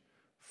lineage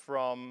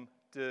from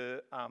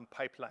the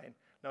pipeline.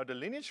 Now, the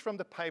lineage from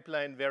the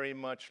pipeline very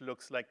much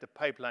looks like the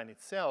pipeline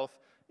itself.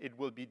 It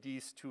will be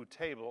these 2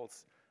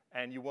 tables.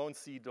 And you won't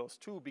see those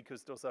 2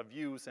 because those are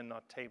views and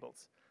not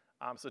tables.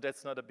 So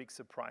that's not a big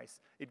surprise.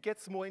 It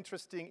gets more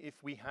interesting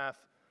if we have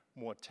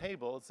more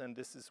tables, and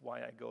this is why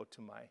I go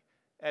to my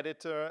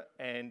editor.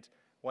 And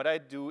what I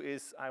do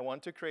is I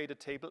want to create a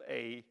table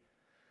A,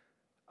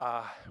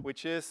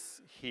 which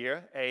is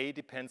here. A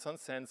depends on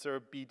sensor,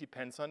 B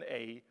depends on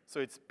A. So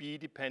it's B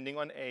depending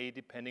on A,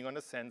 depending on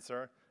the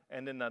sensor,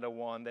 and another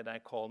one that I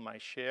call my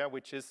share,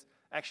 which is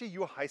actually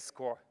your high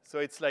score. So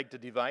it's like the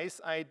device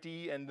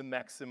ID and the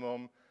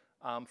maximum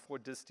for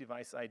this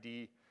device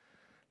ID.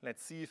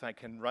 Let's see if I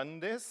can run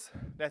this.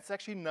 That's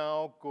actually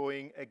now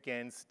going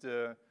against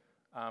the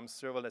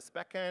serverless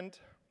backend,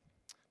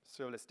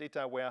 serverless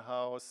data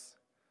warehouse,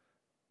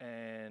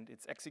 and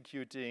it's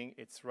executing,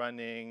 it's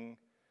running,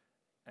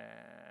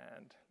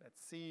 and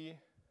let's see.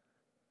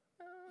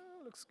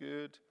 Looks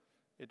good.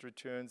 It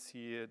returns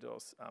here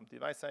those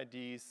device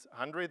IDs,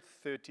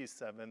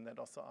 137. That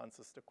also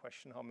answers the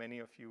question, how many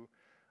of you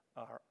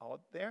are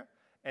out there?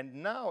 And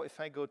now if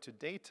I go to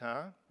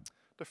data,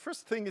 the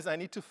first thing is I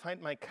need to find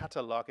my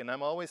catalog, and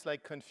I'm always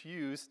like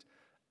confused.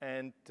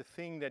 And the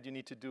thing that you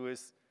need to do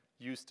is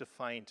use the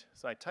find.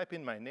 So I type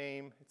in my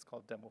name. It's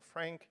called Demo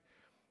Frank.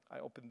 I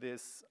open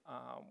this.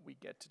 We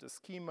get to the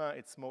schema.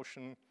 It's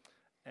motion.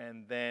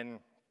 And then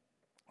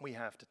we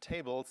have the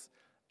tables.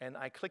 And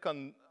I click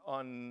actually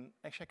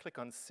I click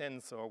on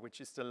sensor,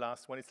 which is the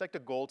last one. It's like the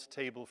gold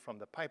table from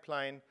the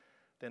pipeline.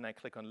 Then I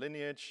click on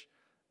lineage,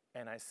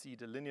 and I see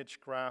the lineage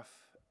graph.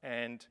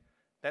 And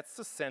that's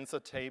the sensor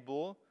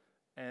table.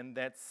 And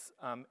that's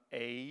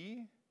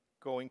A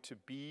going to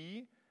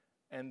B.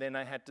 And then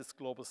I had this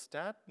global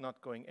stat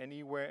not going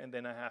anywhere. And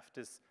then I have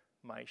this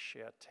my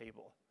share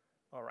table.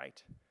 All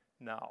right,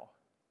 now,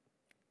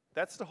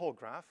 that's the whole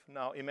graph.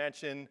 Now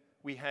imagine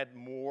we had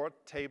more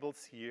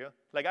tables here.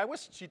 Like I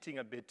was cheating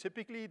a bit.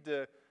 Typically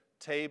the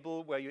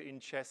table where you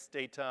ingest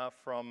data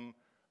from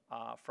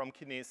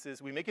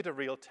Kinesis, we make it a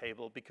real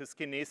table because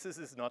Kinesis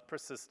is not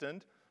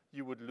persistent.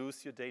 You would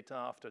lose your data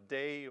after a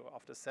day or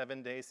after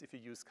 7 days if you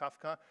use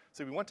Kafka.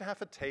 So we want to have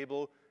a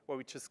table where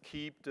we just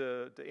keep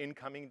the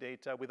incoming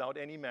data without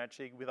any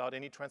magic, without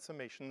any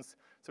transformations,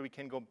 so we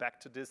can go back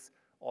to this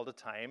all the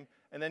time.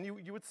 And then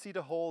you would see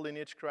the whole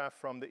lineage graph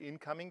from the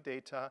incoming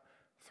data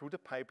through the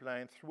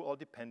pipeline, through all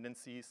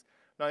dependencies.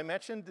 Now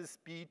imagine this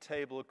B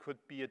table could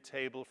be a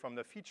table from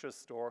the feature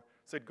store,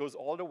 so it goes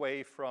all the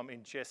way from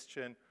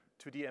ingestion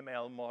to the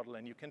ML model,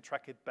 and you can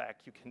track it back.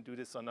 You can do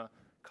this on a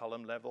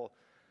column level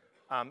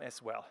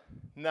as well.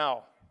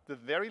 Now, the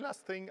very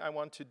last thing I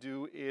want to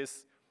do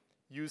is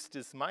use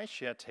this my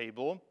share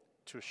table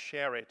to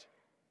share it.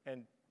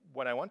 And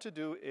what I want to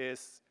do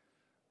is,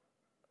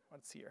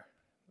 what's here?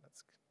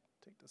 Let's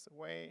take this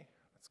away.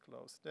 Let's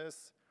close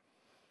this.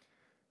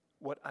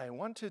 What I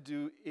want to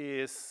do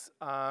is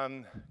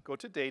go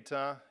to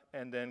data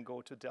and then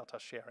go to delta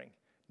sharing.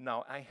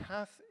 Now, I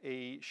have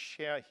a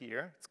share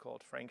here. It's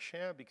called Frank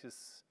share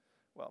because,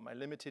 well, my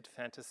limited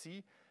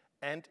fantasy.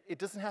 And it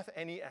doesn't have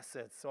any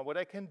assets. So what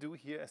I can do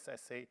here is I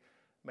say,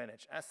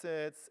 manage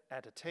assets,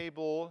 add a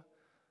table,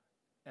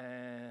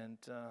 and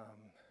let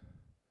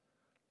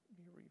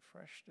me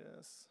refresh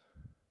this.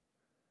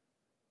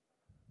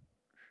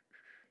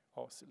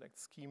 Oh, select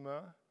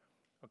schema.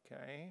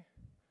 Okay.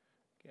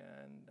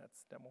 Again,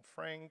 that's demo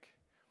Frank.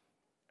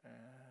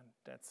 And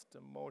that's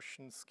the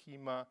motion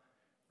schema.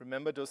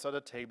 Remember, those are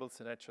the tables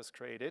that I just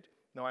created.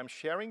 Now I'm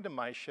sharing the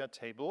MyShare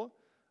table.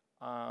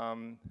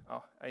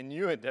 Oh, I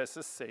knew it. There's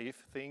a save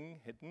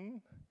thing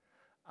hidden.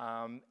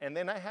 And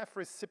then I have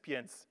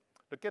recipients.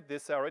 Look at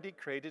this. I already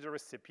created a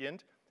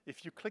recipient.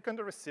 If you click on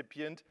the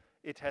recipient,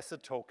 it has a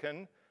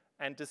token.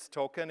 And this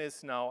token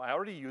is now, I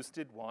already used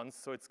it once,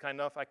 so it's kind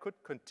of, I could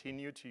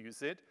continue to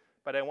use it,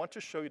 but I want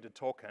to show you the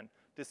token.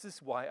 This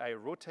is why I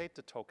rotate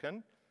the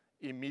token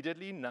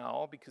immediately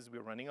now, because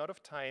we're running out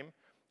of time,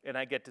 and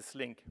I get this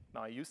link.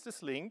 Now I use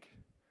this link,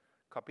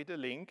 copy the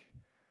link,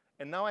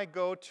 and now I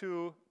go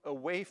to,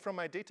 away from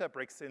my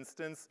Databricks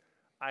instance,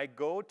 I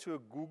go to a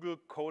Google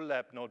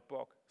Colab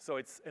notebook. So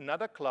it's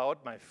another cloud.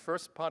 My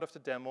first part of the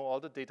demo, all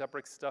the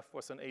Databricks stuff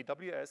was on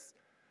AWS.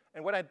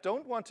 And what I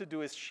don't want to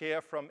do is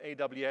share from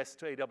AWS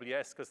to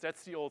AWS, because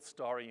that's the old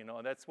story, you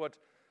know. That's what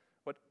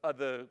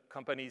other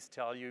companies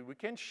tell you. We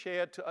can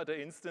share to other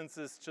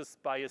instances,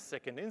 just buy a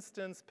second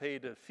instance, pay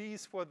the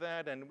fees for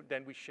that, and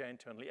then we share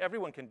internally.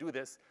 Everyone can do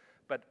this,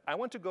 but I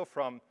want to go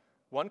from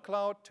one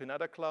cloud to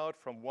another cloud,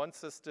 from one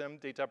system,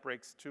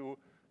 Databricks, to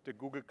the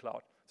Google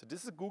Cloud. So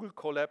this is a Google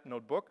Colab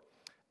notebook.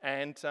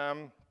 And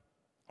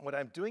what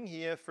I'm doing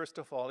here, first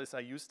of all, is I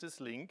use this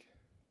link.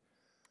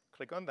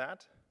 Click on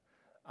that.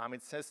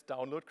 It says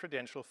download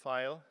credential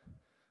file.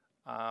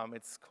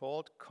 It's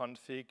called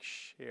config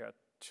share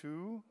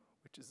 2,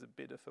 which is a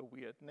bit of a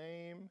weird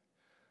name.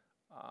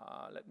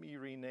 Let me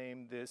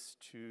rename this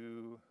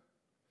to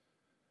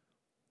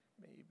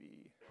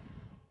maybe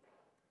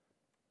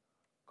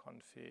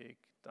config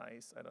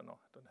dice. I don't know.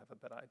 I don't have a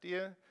better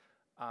idea.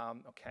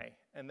 OK.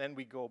 And then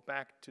we go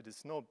back to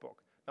this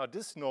notebook. Now,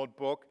 this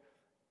notebook,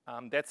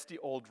 that's the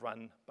old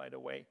run, by the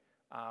way,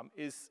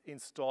 is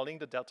installing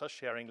the Delta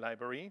sharing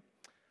library.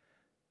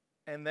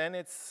 And then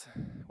it's,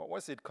 what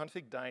was it?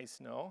 Config dice?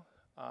 No,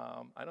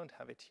 I don't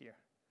have it here.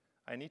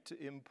 I need to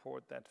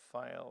import that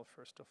file,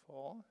 first of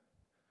all,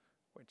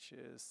 which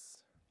is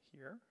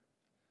here,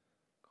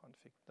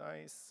 config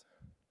dice.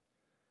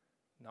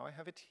 Now I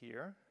have it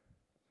here.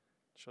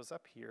 It shows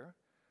up here.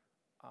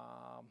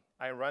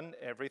 I run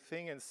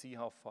everything and see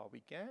how far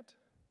we get.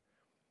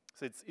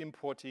 So it's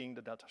importing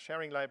the Delta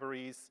sharing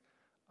libraries,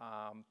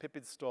 pip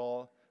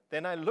install.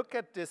 Then I look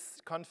at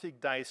this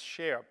config dice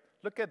share.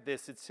 Look at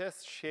this. It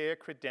says share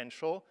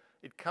credential.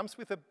 It comes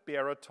with a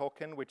bearer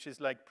token, which is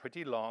like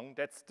pretty long.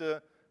 That's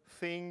the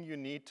thing you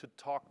need to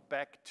talk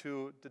back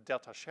to the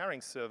Delta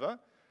sharing server.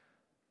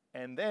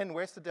 And then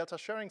where's the Delta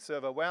sharing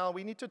server? Well,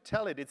 we need to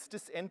tell it. It's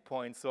this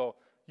endpoint. So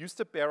use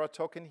the bearer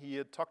token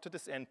here, talk to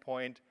this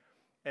endpoint.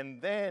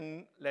 And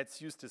then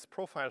let's use this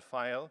profile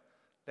file.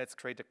 Let's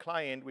create a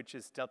client, which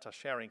is Delta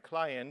sharing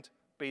client,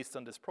 based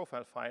on this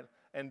profile file,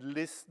 and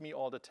list me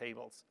all the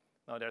tables.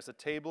 Now, there's a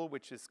table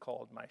which is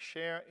called my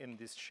share in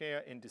this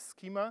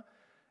schema.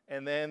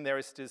 And then there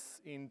is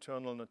this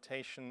internal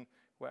notation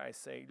where I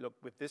say, look,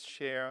 with this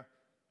share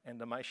and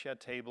the my share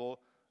table,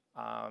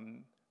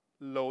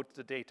 load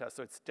the data.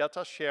 So it's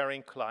Delta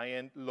sharing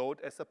client, load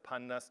as a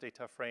pandas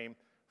data frame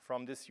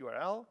from this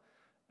URL.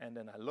 And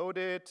then I load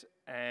it,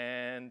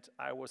 and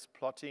I was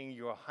plotting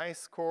your high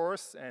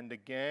scores. And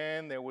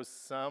again, there was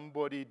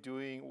somebody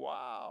doing,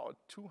 wow,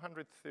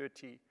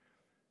 230.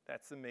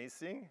 That's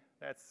amazing.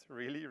 That's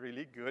really,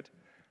 really good.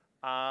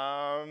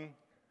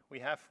 We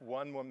have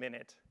 1 more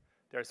minute.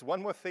 There's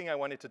one more thing I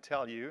wanted to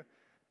tell you,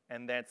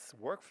 and that's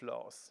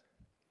workflows.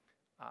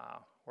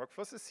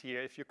 Workflows is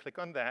here. If you click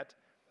on that,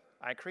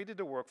 I created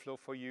a workflow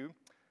for you.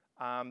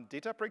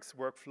 Databricks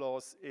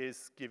Workflows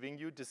is giving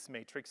you this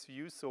matrix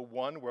view. So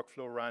one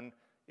workflow run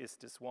is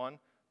this one.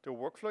 The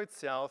workflow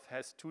itself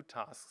has 2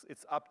 tasks.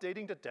 It's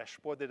updating the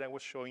dashboard that I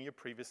was showing you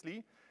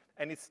previously,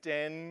 and it's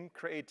then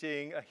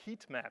creating a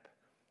heat map.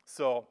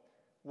 So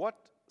what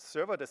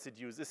server does it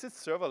use? Is it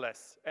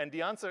serverless? And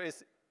the answer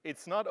is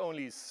it's not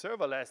only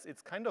serverless,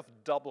 it's kind of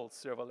double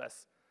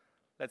serverless.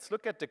 Let's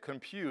look at the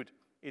compute.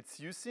 It's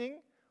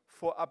using,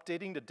 for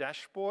updating the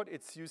dashboard,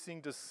 it's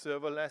using the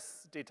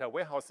serverless data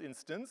warehouse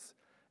instance,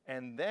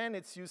 and then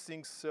it's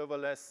using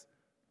serverless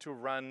to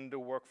run the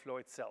workflow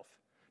itself.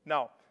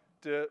 Now,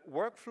 the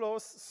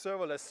workflows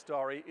serverless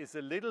story is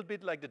a little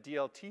bit like the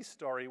DLT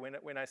story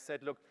when I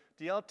said, look,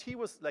 DLT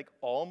was like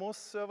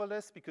almost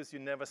serverless because you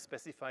never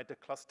specified the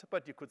cluster,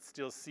 but you could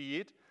still see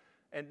it.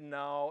 And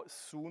now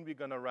soon we're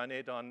going to run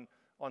it on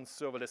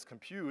serverless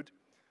compute.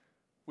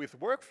 With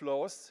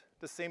workflows,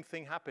 the same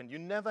thing happened. You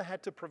never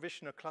had to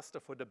provision a cluster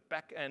for the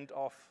back end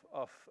of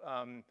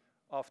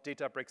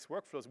Databricks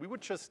workflows. We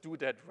would just do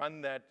that,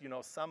 run that,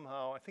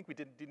 somehow. I think we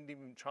didn't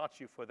even charge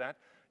you for that.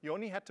 You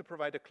only had to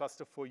provide a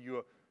cluster for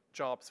your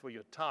jobs, for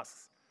your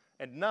tasks.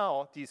 And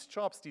now these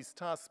jobs, these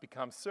tasks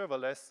become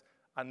serverless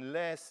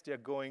unless they're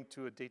going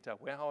to a data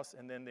warehouse,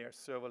 and then they're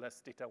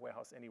serverless data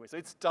warehouse anyway. So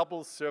it's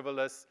double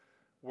serverless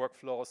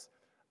workflows.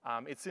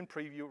 It's in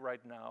preview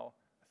right now.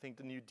 I think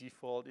the new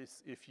default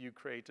is if you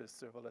create a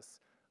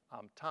serverless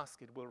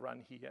task, it will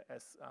run here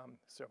as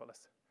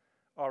serverless.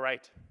 All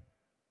right.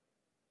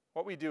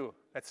 What we do?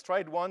 Let's try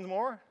it one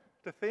more,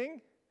 the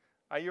thing.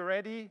 Are you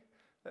ready?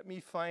 Let me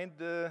find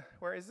the,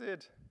 where is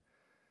it?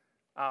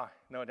 Ah,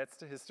 no, that's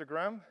the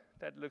histogram.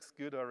 That looks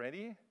good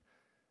already.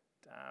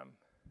 Let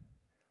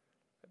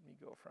me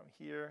go from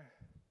here,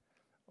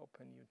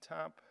 open new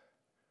tab.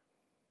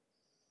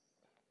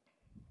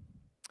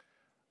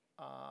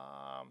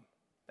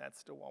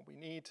 That's the one we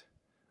need.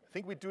 I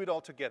think we do it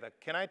all together.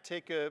 Can I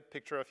take a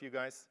picture of you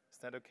guys? Is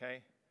that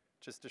okay?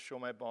 Just to show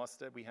my boss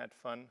that we had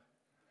fun.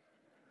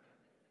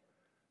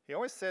 He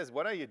always says,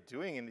 what are you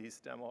doing in these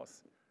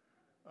demos?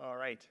 All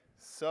right,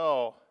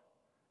 so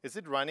is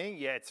it running?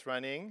 Yeah, it's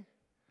running.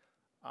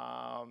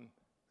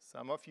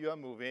 Some of you are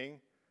moving.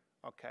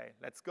 Okay,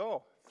 let's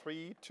go.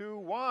 3, 2,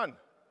 1.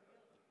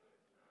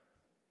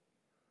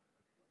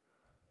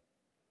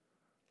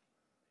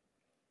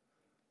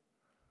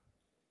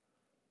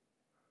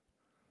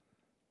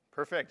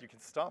 Perfect, you can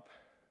stop.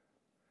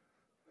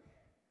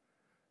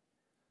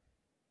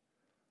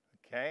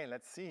 Okay,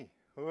 let's see.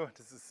 Oh,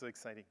 this is so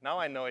exciting. Now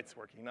I know it's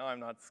working. Now I'm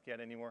not scared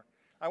anymore.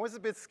 I was a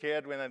bit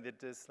scared when I did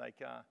this.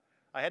 Like,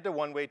 I had the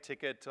one-way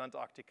ticket to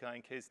Antarctica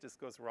in case this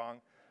goes wrong.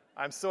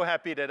 I'm so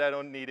happy that I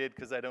don't need it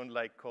because I don't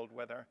like cold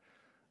weather.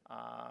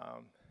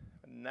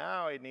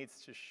 Now it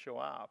needs to show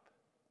up.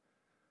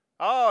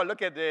 Oh,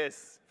 look at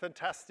this.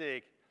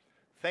 Fantastic.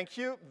 Thank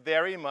you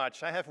very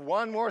much. I have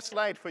one more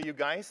slide for you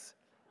guys.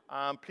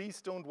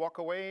 Please don't walk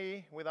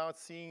away without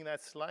seeing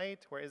that slide.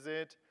 Where is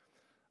it?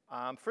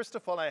 First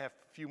of all, I have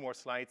a few more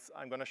slides.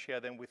 I'm going to share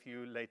them with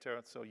you later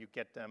so you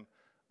get them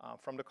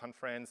from the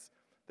conference.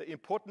 The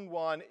important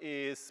one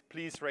is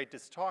please rate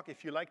this talk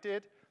if you liked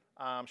it.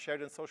 Share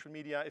it on social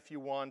media if you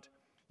want.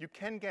 You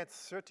can get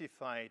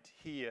certified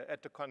here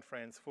at the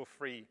conference for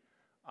free.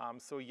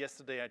 So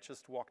yesterday I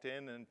just walked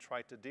in and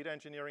tried the data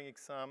engineering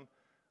exam.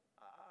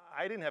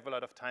 I didn't have a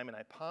lot of time and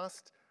I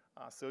passed.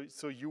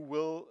 So you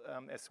will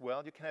as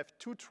well. You can have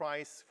 2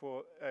 tries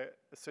for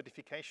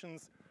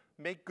certifications.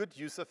 Make good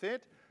use of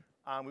it.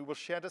 We will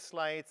share the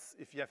slides.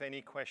 If you have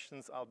any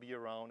questions, I'll be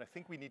around. I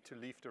think we need to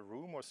leave the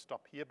room or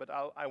stop here, but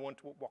I won't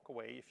walk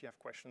away. If you have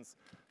questions,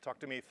 talk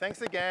to me.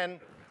 Thanks again.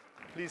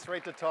 Please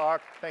rate the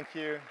talk. Thank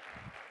you.